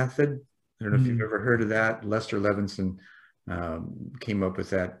Sedona method. I don't know if you've ever heard of that. Lester Levinson came up with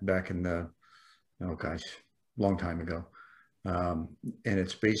that back in the, long time ago. And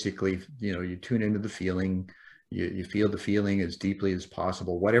it's basically, you know, you tune into the feeling, you feel the feeling as deeply as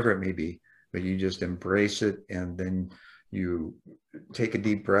possible, whatever it may be, but you just embrace it, and then you take a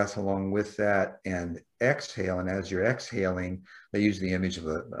deep breath along with that and exhale. And as you're exhaling, they use the image of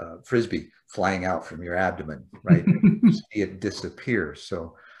a frisbee flying out from your abdomen, right? You see it disappear.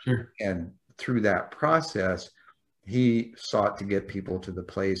 So, and through that process, he sought to get people to the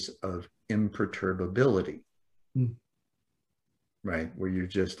place of imperturbability. right? Where you're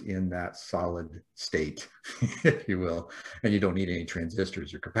just in that solid state, if you will, and you don't need any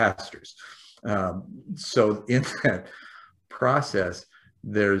transistors or capacitors. So in that process,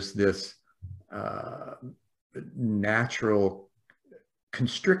 there's this natural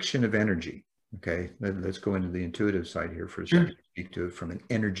constriction of energy. Okay, let's go into the intuitive side here for a second, speak to it from an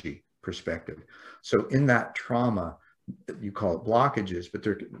energy perspective. So in that trauma, you call it blockages, but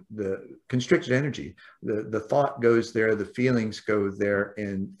they're the constricted energy, the thought goes there, the feelings go there,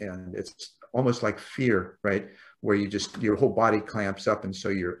 and it's almost like fear, right? Where you just, your whole body clamps up, and so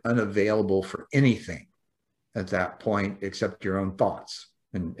you're unavailable for anything at that point except your own thoughts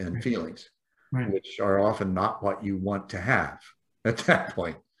and right. feelings, right. which are often not what you want to have at that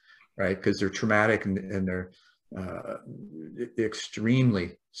point, right? Because they're traumatic and they're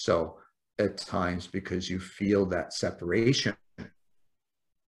extremely so at times, because you feel that separation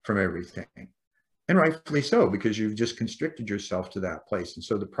from everything. And rightfully so, because you've just constricted yourself to that place. And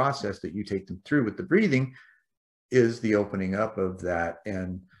so the process that you take them through with the breathing is the opening up of that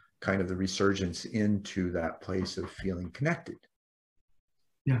and kind of the resurgence into that place of feeling connected.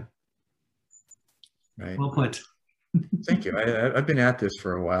 Yeah. Right. Well put. Thank you. I've been at this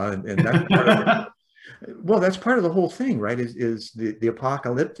for a while, and that's part of it. Well, that's part of the whole thing, right? Is the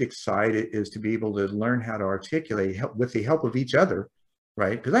apocalyptic side is to be able to learn how to articulate with the help of each other,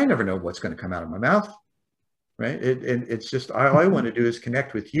 right? Because I never know what's going to come out of my mouth, right? It's just, all I want to do is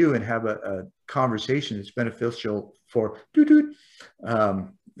connect with you and have a conversation that's beneficial for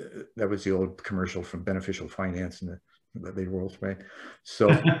that was the old commercial from Beneficial Finance in the world, right? So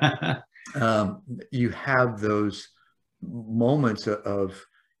you have those moments of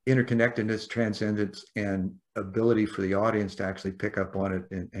interconnectedness, transcendence, and ability for the audience to actually pick up on it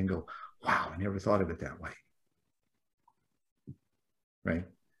and go, wow, I never thought of it that way. Right.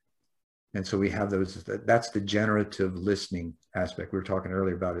 And so we have those, that's the generative listening aspect. We were talking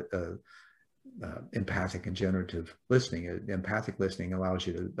earlier about it, empathic and generative listening. Empathic listening allows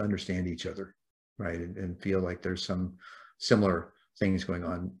you to understand each other, right? And feel like there's some similar things going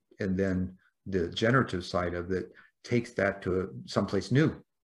on. And then the generative side of it takes that to someplace new,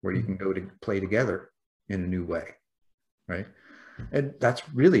 where you can go to play together in a new way, right? And that's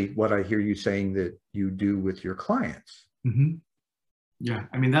really what I hear you saying that you do with your clients. Mm-hmm. Yeah,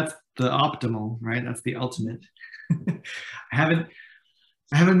 I mean, that's the optimal, right? That's the ultimate. I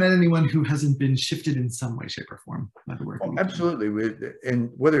haven't met anyone who hasn't been shifted in some way, shape, or form by the work. Oh, absolutely,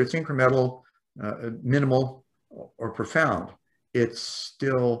 and whether it's incremental, minimal, or profound, it's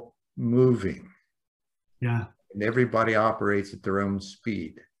still moving. Yeah. And everybody operates at their own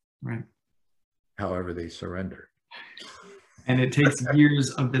speed. Right. However they surrender. And it takes years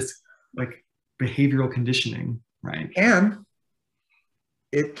of this like behavioral conditioning, right? And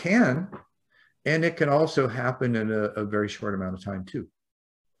it can also happen in a very short amount of time too.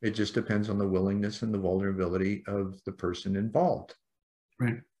 It just depends on the willingness and the vulnerability of the person involved.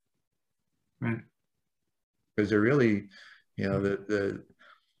 Right. Right. Because they're really, you know,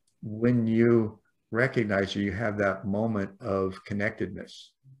 when you recognize you have that moment of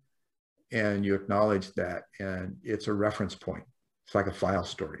connectedness and you acknowledge that, and it's a reference point. It's like a file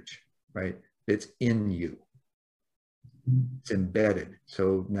storage, right? It's in you. It's embedded.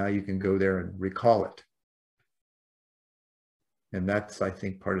 So now you can go there and recall it. And that's, I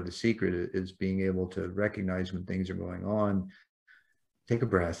think, part of the secret is being able to recognize when things are going on, take a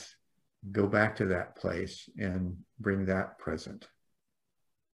breath, go back to that place and bring that present.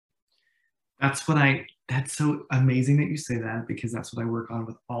 That's so amazing that you say that, because that's what I work on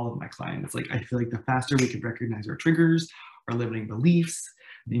with all of my clients. Like, I feel like the faster we can recognize our triggers, our limiting beliefs,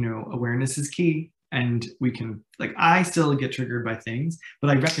 you know, awareness is key. And we can, like, I still get triggered by things, but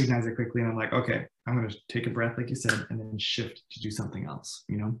I recognize it quickly. And I'm like, okay, I'm going to take a breath, like you said, and then shift to do something else,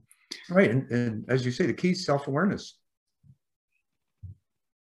 you know? Right. And as you say, the key is self-awareness.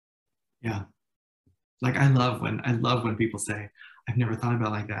 Yeah. Like, I love when people say, I've never thought about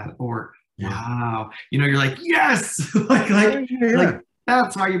it like that, or wow, you know, you're like, yes, like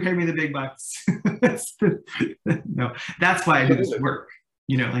that's why you pay me the big bucks. No, that's why I do this work.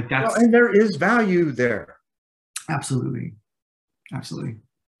 You know, like that's, well, and there is value there. Absolutely. Absolutely.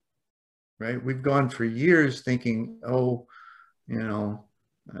 Right. We've gone for years thinking, oh, you know,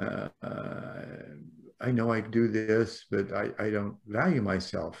 I know I do this, but I don't value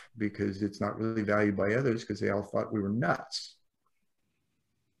myself because it's not really valued by others because they all thought we were nuts.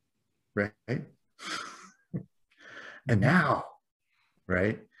 Right. And now,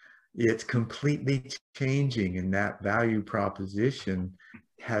 right, it's completely changing, and that value proposition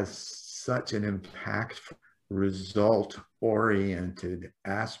has such an impactful, result-oriented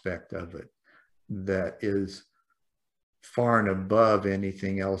aspect of it that is far and above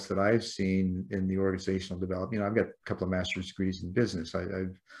anything else that I've seen in the organizational development. You know, I've got a couple of master's degrees in business.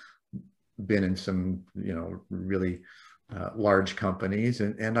 I've been in some, you know, really large companies,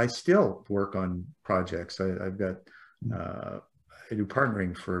 and I still work on projects. I've got, I do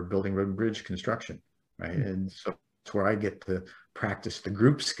partnering for building road and bridge construction, right? And so it's where I get to practice the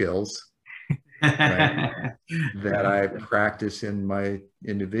group skills, right, that I practice in my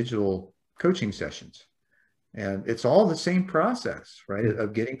individual coaching sessions. And it's all the same process, right?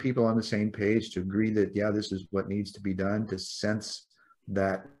 Of getting people on the same page to agree that, yeah, this is what needs to be done, to sense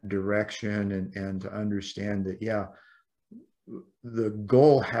that direction, and to understand that, yeah, the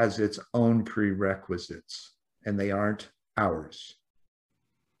goal has its own prerequisites and they aren't ours,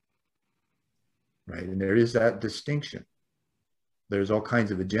 right? And there is that distinction. There's all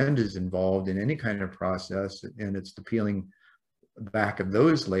kinds of agendas involved in any kind of process, and it's the peeling back of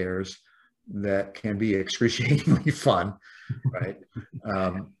those layers that can be excruciatingly fun, right?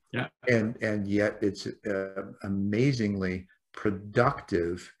 Yeah. And yet it's amazingly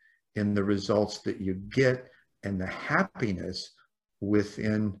productive in the results that you get and the happiness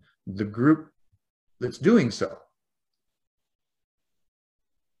within the group that's doing so.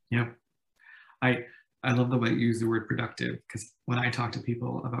 Yeah. I love the way you use the word productive, because when I talk to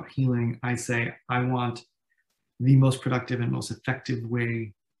people about healing, I say, I want the most productive and most effective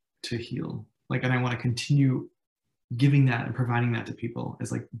way to heal. Like, and I want to continue giving that and providing that to people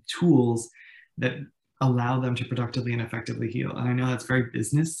as like tools that allow them to productively and effectively heal. And I know that's very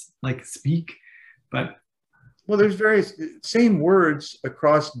business like speak, but well, there's various same words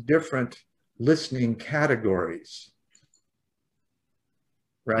across different listening categories,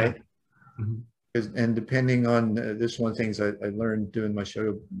 right? Yeah. Mm-hmm. And depending on this, one of the things I learned doing my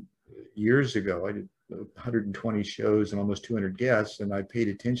show years ago, I did 120 shows and almost 200 guests, and I paid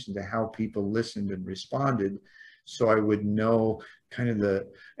attention to how people listened and responded, so I would know kind of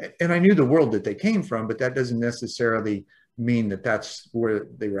and I knew the world that they came from, but that doesn't necessarily mean that that's where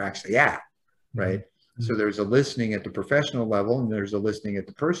they were actually at, right? Mm-hmm. So there's a listening at the professional level, and there's a listening at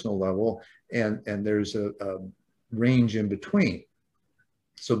the personal level, and there's a range in between.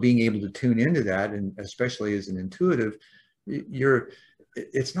 So being able to tune into that, and especially as an intuitive,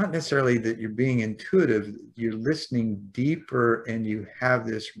 it's not necessarily that you're being intuitive, you're listening deeper, and you have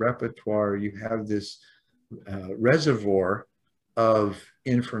this repertoire, you have this reservoir of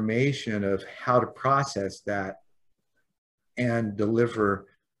information of how to process that and deliver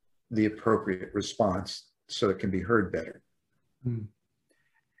the appropriate response so it can be heard better.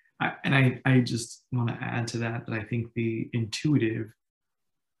 I just want to add to that I think the intuitive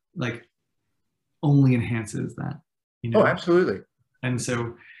like only enhances that, you know? Oh, absolutely. And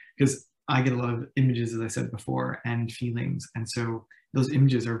so, because I get a lot of images, as I said before, and feelings. And so those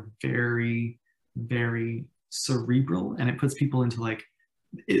images are very, very cerebral, and it puts people into like,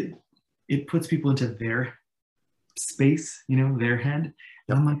 it puts people into their space, you know, their head.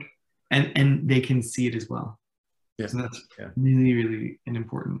 And I'm like, and they can see it as well. Yeah. So that's really, really an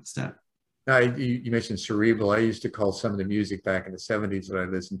important step. You mentioned cerebral. I used to call some of the music back in the 70s that I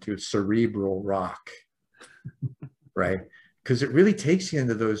listened to cerebral rock, right? Because it really takes you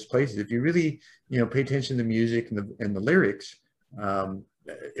into those places. If you really, you know, pay attention to the music and the lyrics,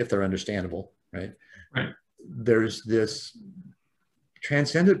 if they're understandable, right? Right. There's this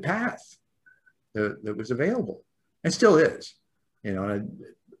transcendent path that was available and still is, you know, and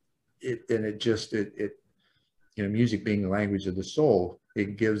it you know, music being the language of the soul,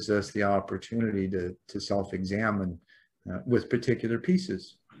 it gives us the opportunity to self-examine with particular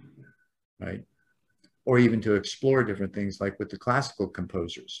pieces, right? Or even to explore different things, like with the classical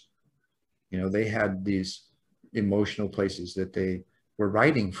composers. You know, they had these emotional places that they were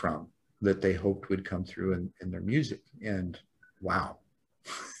writing from that they hoped would come through in their music. And wow,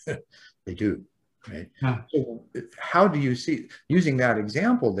 they do, right? Yeah. So how do you see, using that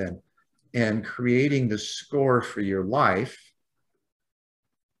example then, and creating the score for your life,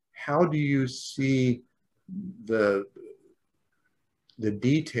 how do you see the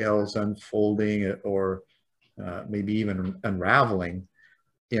details unfolding or maybe even unraveling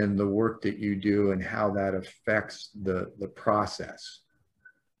in the work that you do, and how that affects the process,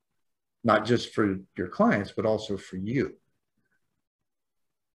 not just for your clients, but also for you?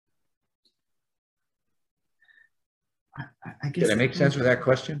 I guess. Did I make sense with that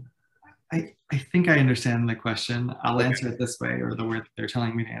question? I think I understand the question. I'll answer it this way, or the word that they're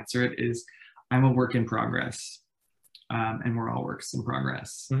telling me to answer it is, I'm a work in progress, and we're all works in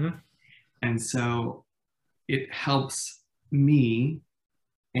progress. Mm-hmm. And so it helps me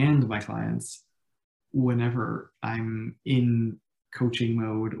and my clients whenever I'm in coaching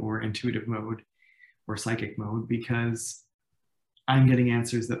mode or intuitive mode, or psychic mode because I'm getting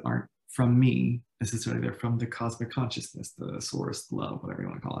answers that aren't from me necessarily. They're from the cosmic consciousness, the source, the love, whatever you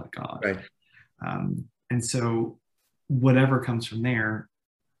want to call it, God. Right. And so whatever comes from there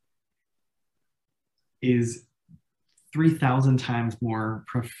is 3,000 times more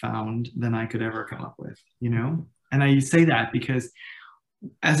profound than I could ever come up with, you know? And I say that because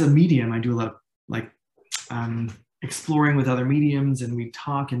as a medium, I do a lot of like exploring with other mediums, and we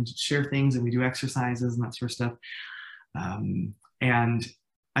talk and share things, and we do exercises and that sort of stuff. And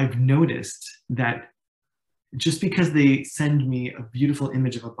I've noticed that just because they send me a beautiful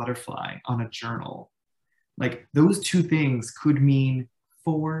image of a butterfly on a journal, like those two things could mean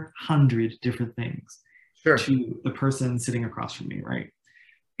 400 different things to the person sitting across from me, right?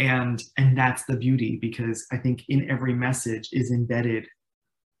 And that's the beauty, because I think in every message is embedded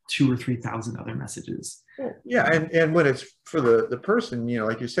 2,000 or 3,000 other messages. Yeah, and when it's for the person, you know,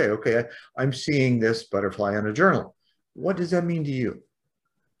 like you say, okay, I'm seeing this butterfly on a journal. What does that mean to you?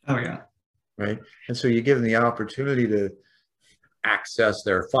 Oh yeah. Right. And so you give them the opportunity to access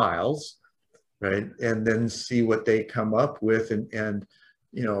their files, right, and then see what they come up with, and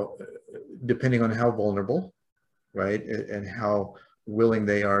you know, depending on how vulnerable, right, and how willing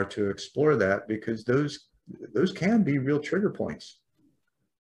they are to explore that, because those can be real trigger points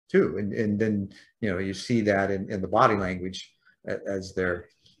too. And then, you know, you see that in the body language as they're,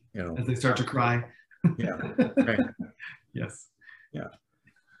 you know, as they start to cry. Yeah. Right. Yes. Yeah.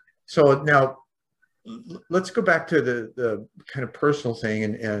 So now let's go back to the kind of personal thing,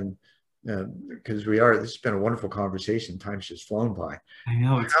 and because this has been a wonderful conversation. Time's just flown by. I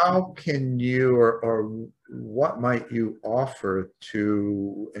know. How can you, or what might you offer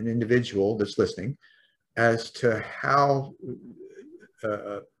to an individual that's listening as to how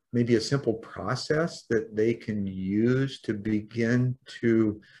maybe a simple process that they can use to begin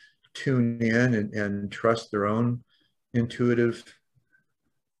to tune in and trust their own intuitive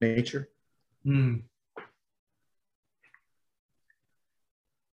nature?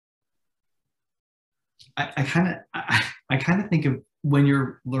 I kind of think of when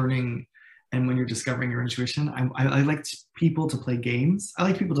you're learning and when you're discovering your intuition, I like people to play games. I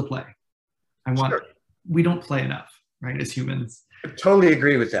like people to play. We don't play enough, right, as humans. I totally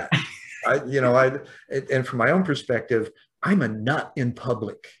agree with that. And from my own perspective, I'm a nut in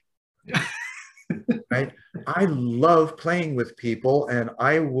public. Right? I love playing with people, and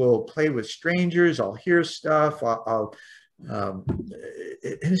I will play with strangers. I'll hear stuff. And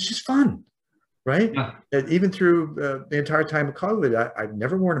it's just fun, right? Yeah. Even through the entire time of COVID, I've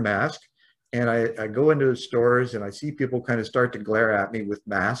never worn a mask, and I go into stores and I see people kind of start to glare at me with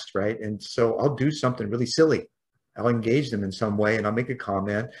masks, right? And so I'll do something really silly. I'll engage them in some way, and I'll make a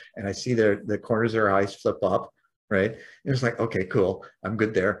comment, and I see the corners of their eyes flip up, right? And it's like, okay, cool, I'm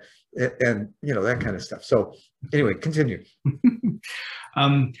good there. And you know, that kind of stuff. So anyway, continue.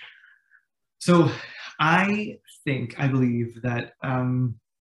 So I believe that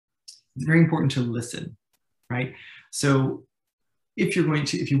it's very important to listen, right? So if you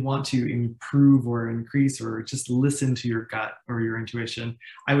want to improve or increase or just listen to your gut or your intuition,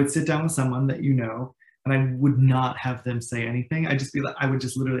 I would sit down with someone that you know, and I would not have them say anything. I would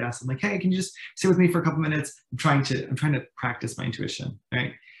just literally ask them, like, hey, can you just sit with me for a couple minutes? I'm trying to practice my intuition,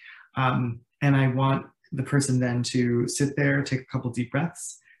 right? And I want the person then to sit there, take a couple deep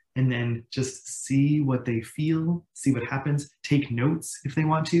breaths, and then just see what they feel, see what happens, take notes if they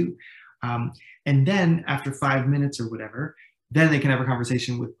want to. And then after 5 minutes or whatever, then they can have a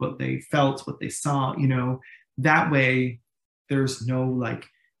conversation with what they felt, what they saw, you know. That way there's no like,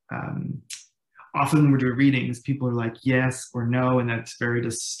 often when we're doing readings, people are like yes or no, and that's very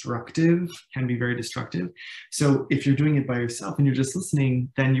destructive, can be very destructive. So if you're doing it by yourself and you're just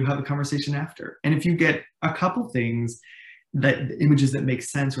listening, then you have a conversation after. And if you get a couple things, that images that make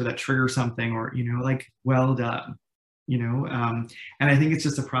sense or that trigger something, or, you know, like, well done, you know. And I think it's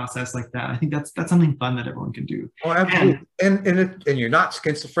just a process like that. I think that's something fun that everyone can do. Oh, absolutely. And you're not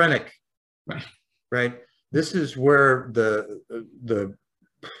schizophrenic, right? This is where the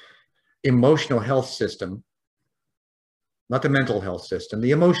emotional health system, not the mental health system, the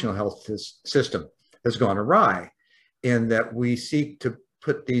emotional health system has gone awry, in that we seek to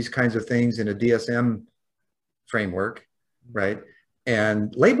put these kinds of things in a DSM framework, right,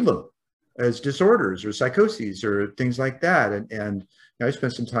 and label them as disorders or psychoses or things like that. And I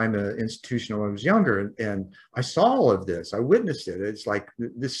spent some time in an institution when I was younger, and I saw all of this. I witnessed it. It's like,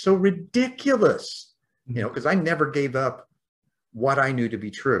 this is so ridiculous, you know, because I never gave up what I knew to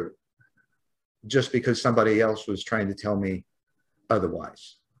be true just because somebody else was trying to tell me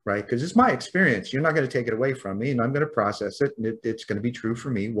otherwise, right? Because it's my experience. You're not going to take it away from me, and I'm going to process it, and it's going to be true for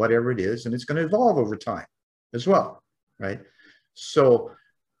me, whatever it is, and it's going to evolve over time as well, right? So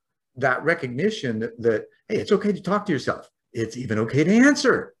that recognition that hey, it's okay to talk to yourself. It's even okay to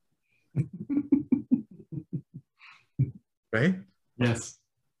answer. Right? Yes.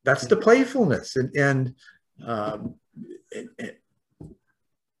 That's the playfulness, and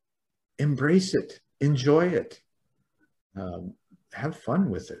embrace it, enjoy it, have fun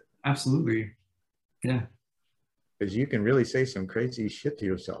with it. Absolutely. Yeah. Because you can really say some crazy shit to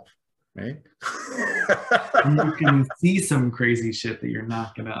yourself, right? You can see some crazy shit that you're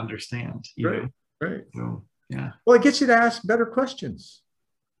not going to understand. Right. Right. So, yeah. Well, it gets you to ask better questions.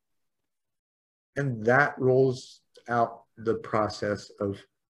 And that rolls out the process of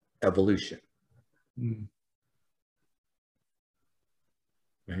evolution. Mm.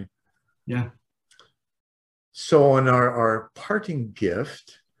 Right? Yeah. So on our parting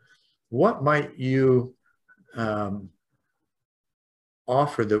gift, what might you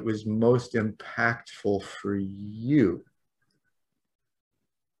offer that was most impactful for you?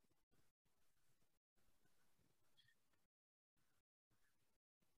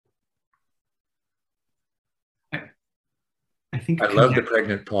 I think I love the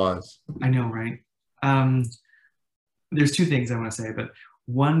pregnant pause. I know, right? There's two things I want to say, but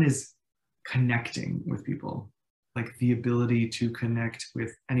one is connecting with people, like the ability to connect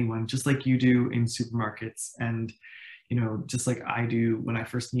with anyone, just like you do in supermarkets, and just like I do when I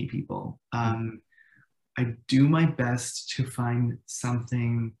first meet people. I do my best to find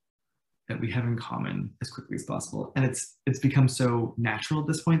something that we have in common as quickly as possible, and it's become so natural at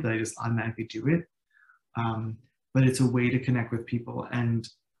this point that I just automatically do it. But it's a way to connect with people and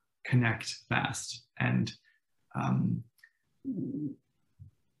connect fast, and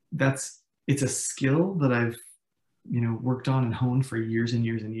it's a skill that I've worked on and honed for years and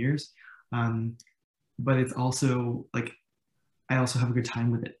years and years. But it's also like I also have a good time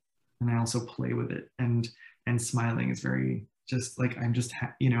with it, and I also play with it, and smiling is very just like I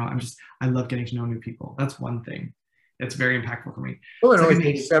love getting to know new people. That's one thing that's very impactful for me. Well, it only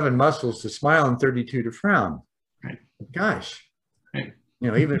takes 7 muscles to smile and 32 to frown. Right. Gosh. Right.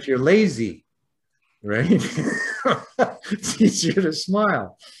 Even if you're lazy, right? It's easier to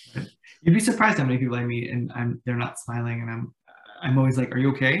smile. You'd be surprised how many people I meet and they're not smiling, and I'm always like, "Are you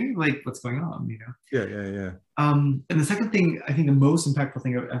okay? Like, what's going on?" Yeah. And the second thing, I think the most impactful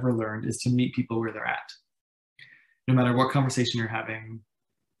thing I've ever learned is to meet people where they're at. No matter what conversation you're having,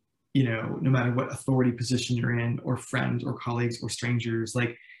 no matter what authority position you're in, or friends or colleagues or strangers,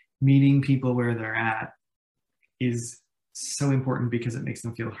 like meeting people where they're at is so important because it makes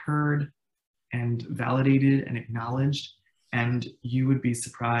them feel heard and validated and acknowledged. And you would be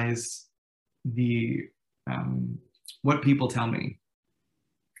surprised what people tell me.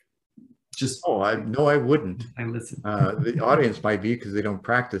 Just I wouldn't. I listen. The audience might be because they don't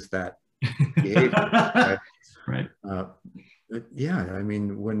practice that behavior. Right. Yeah, I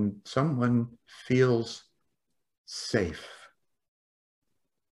mean, when someone feels safe,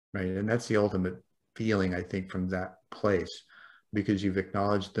 right, and that's the ultimate feeling, I think, from that place, because you've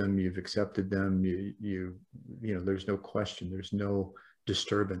acknowledged them, you've accepted them, there's no question, there's no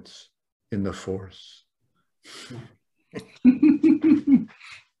disturbance in the force.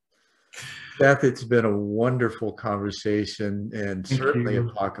 Beth, it's been a wonderful conversation and certainly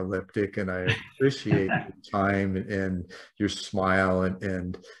apocalyptic, and I appreciate your time and your smile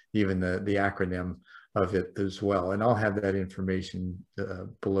and even the acronym of it as well. And I'll have that information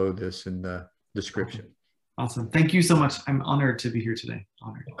below this in the description. Awesome. Thank you so much. I'm honored to be here today.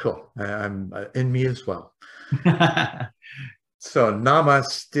 Honored. Cool. I'm in me as well. So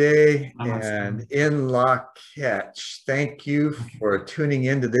namaste and in la catch. Thank you for tuning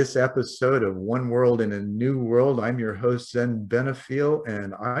into this episode of One World in a New World. I'm your host, Zen Benefiel,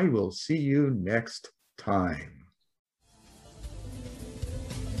 and I will see you next time.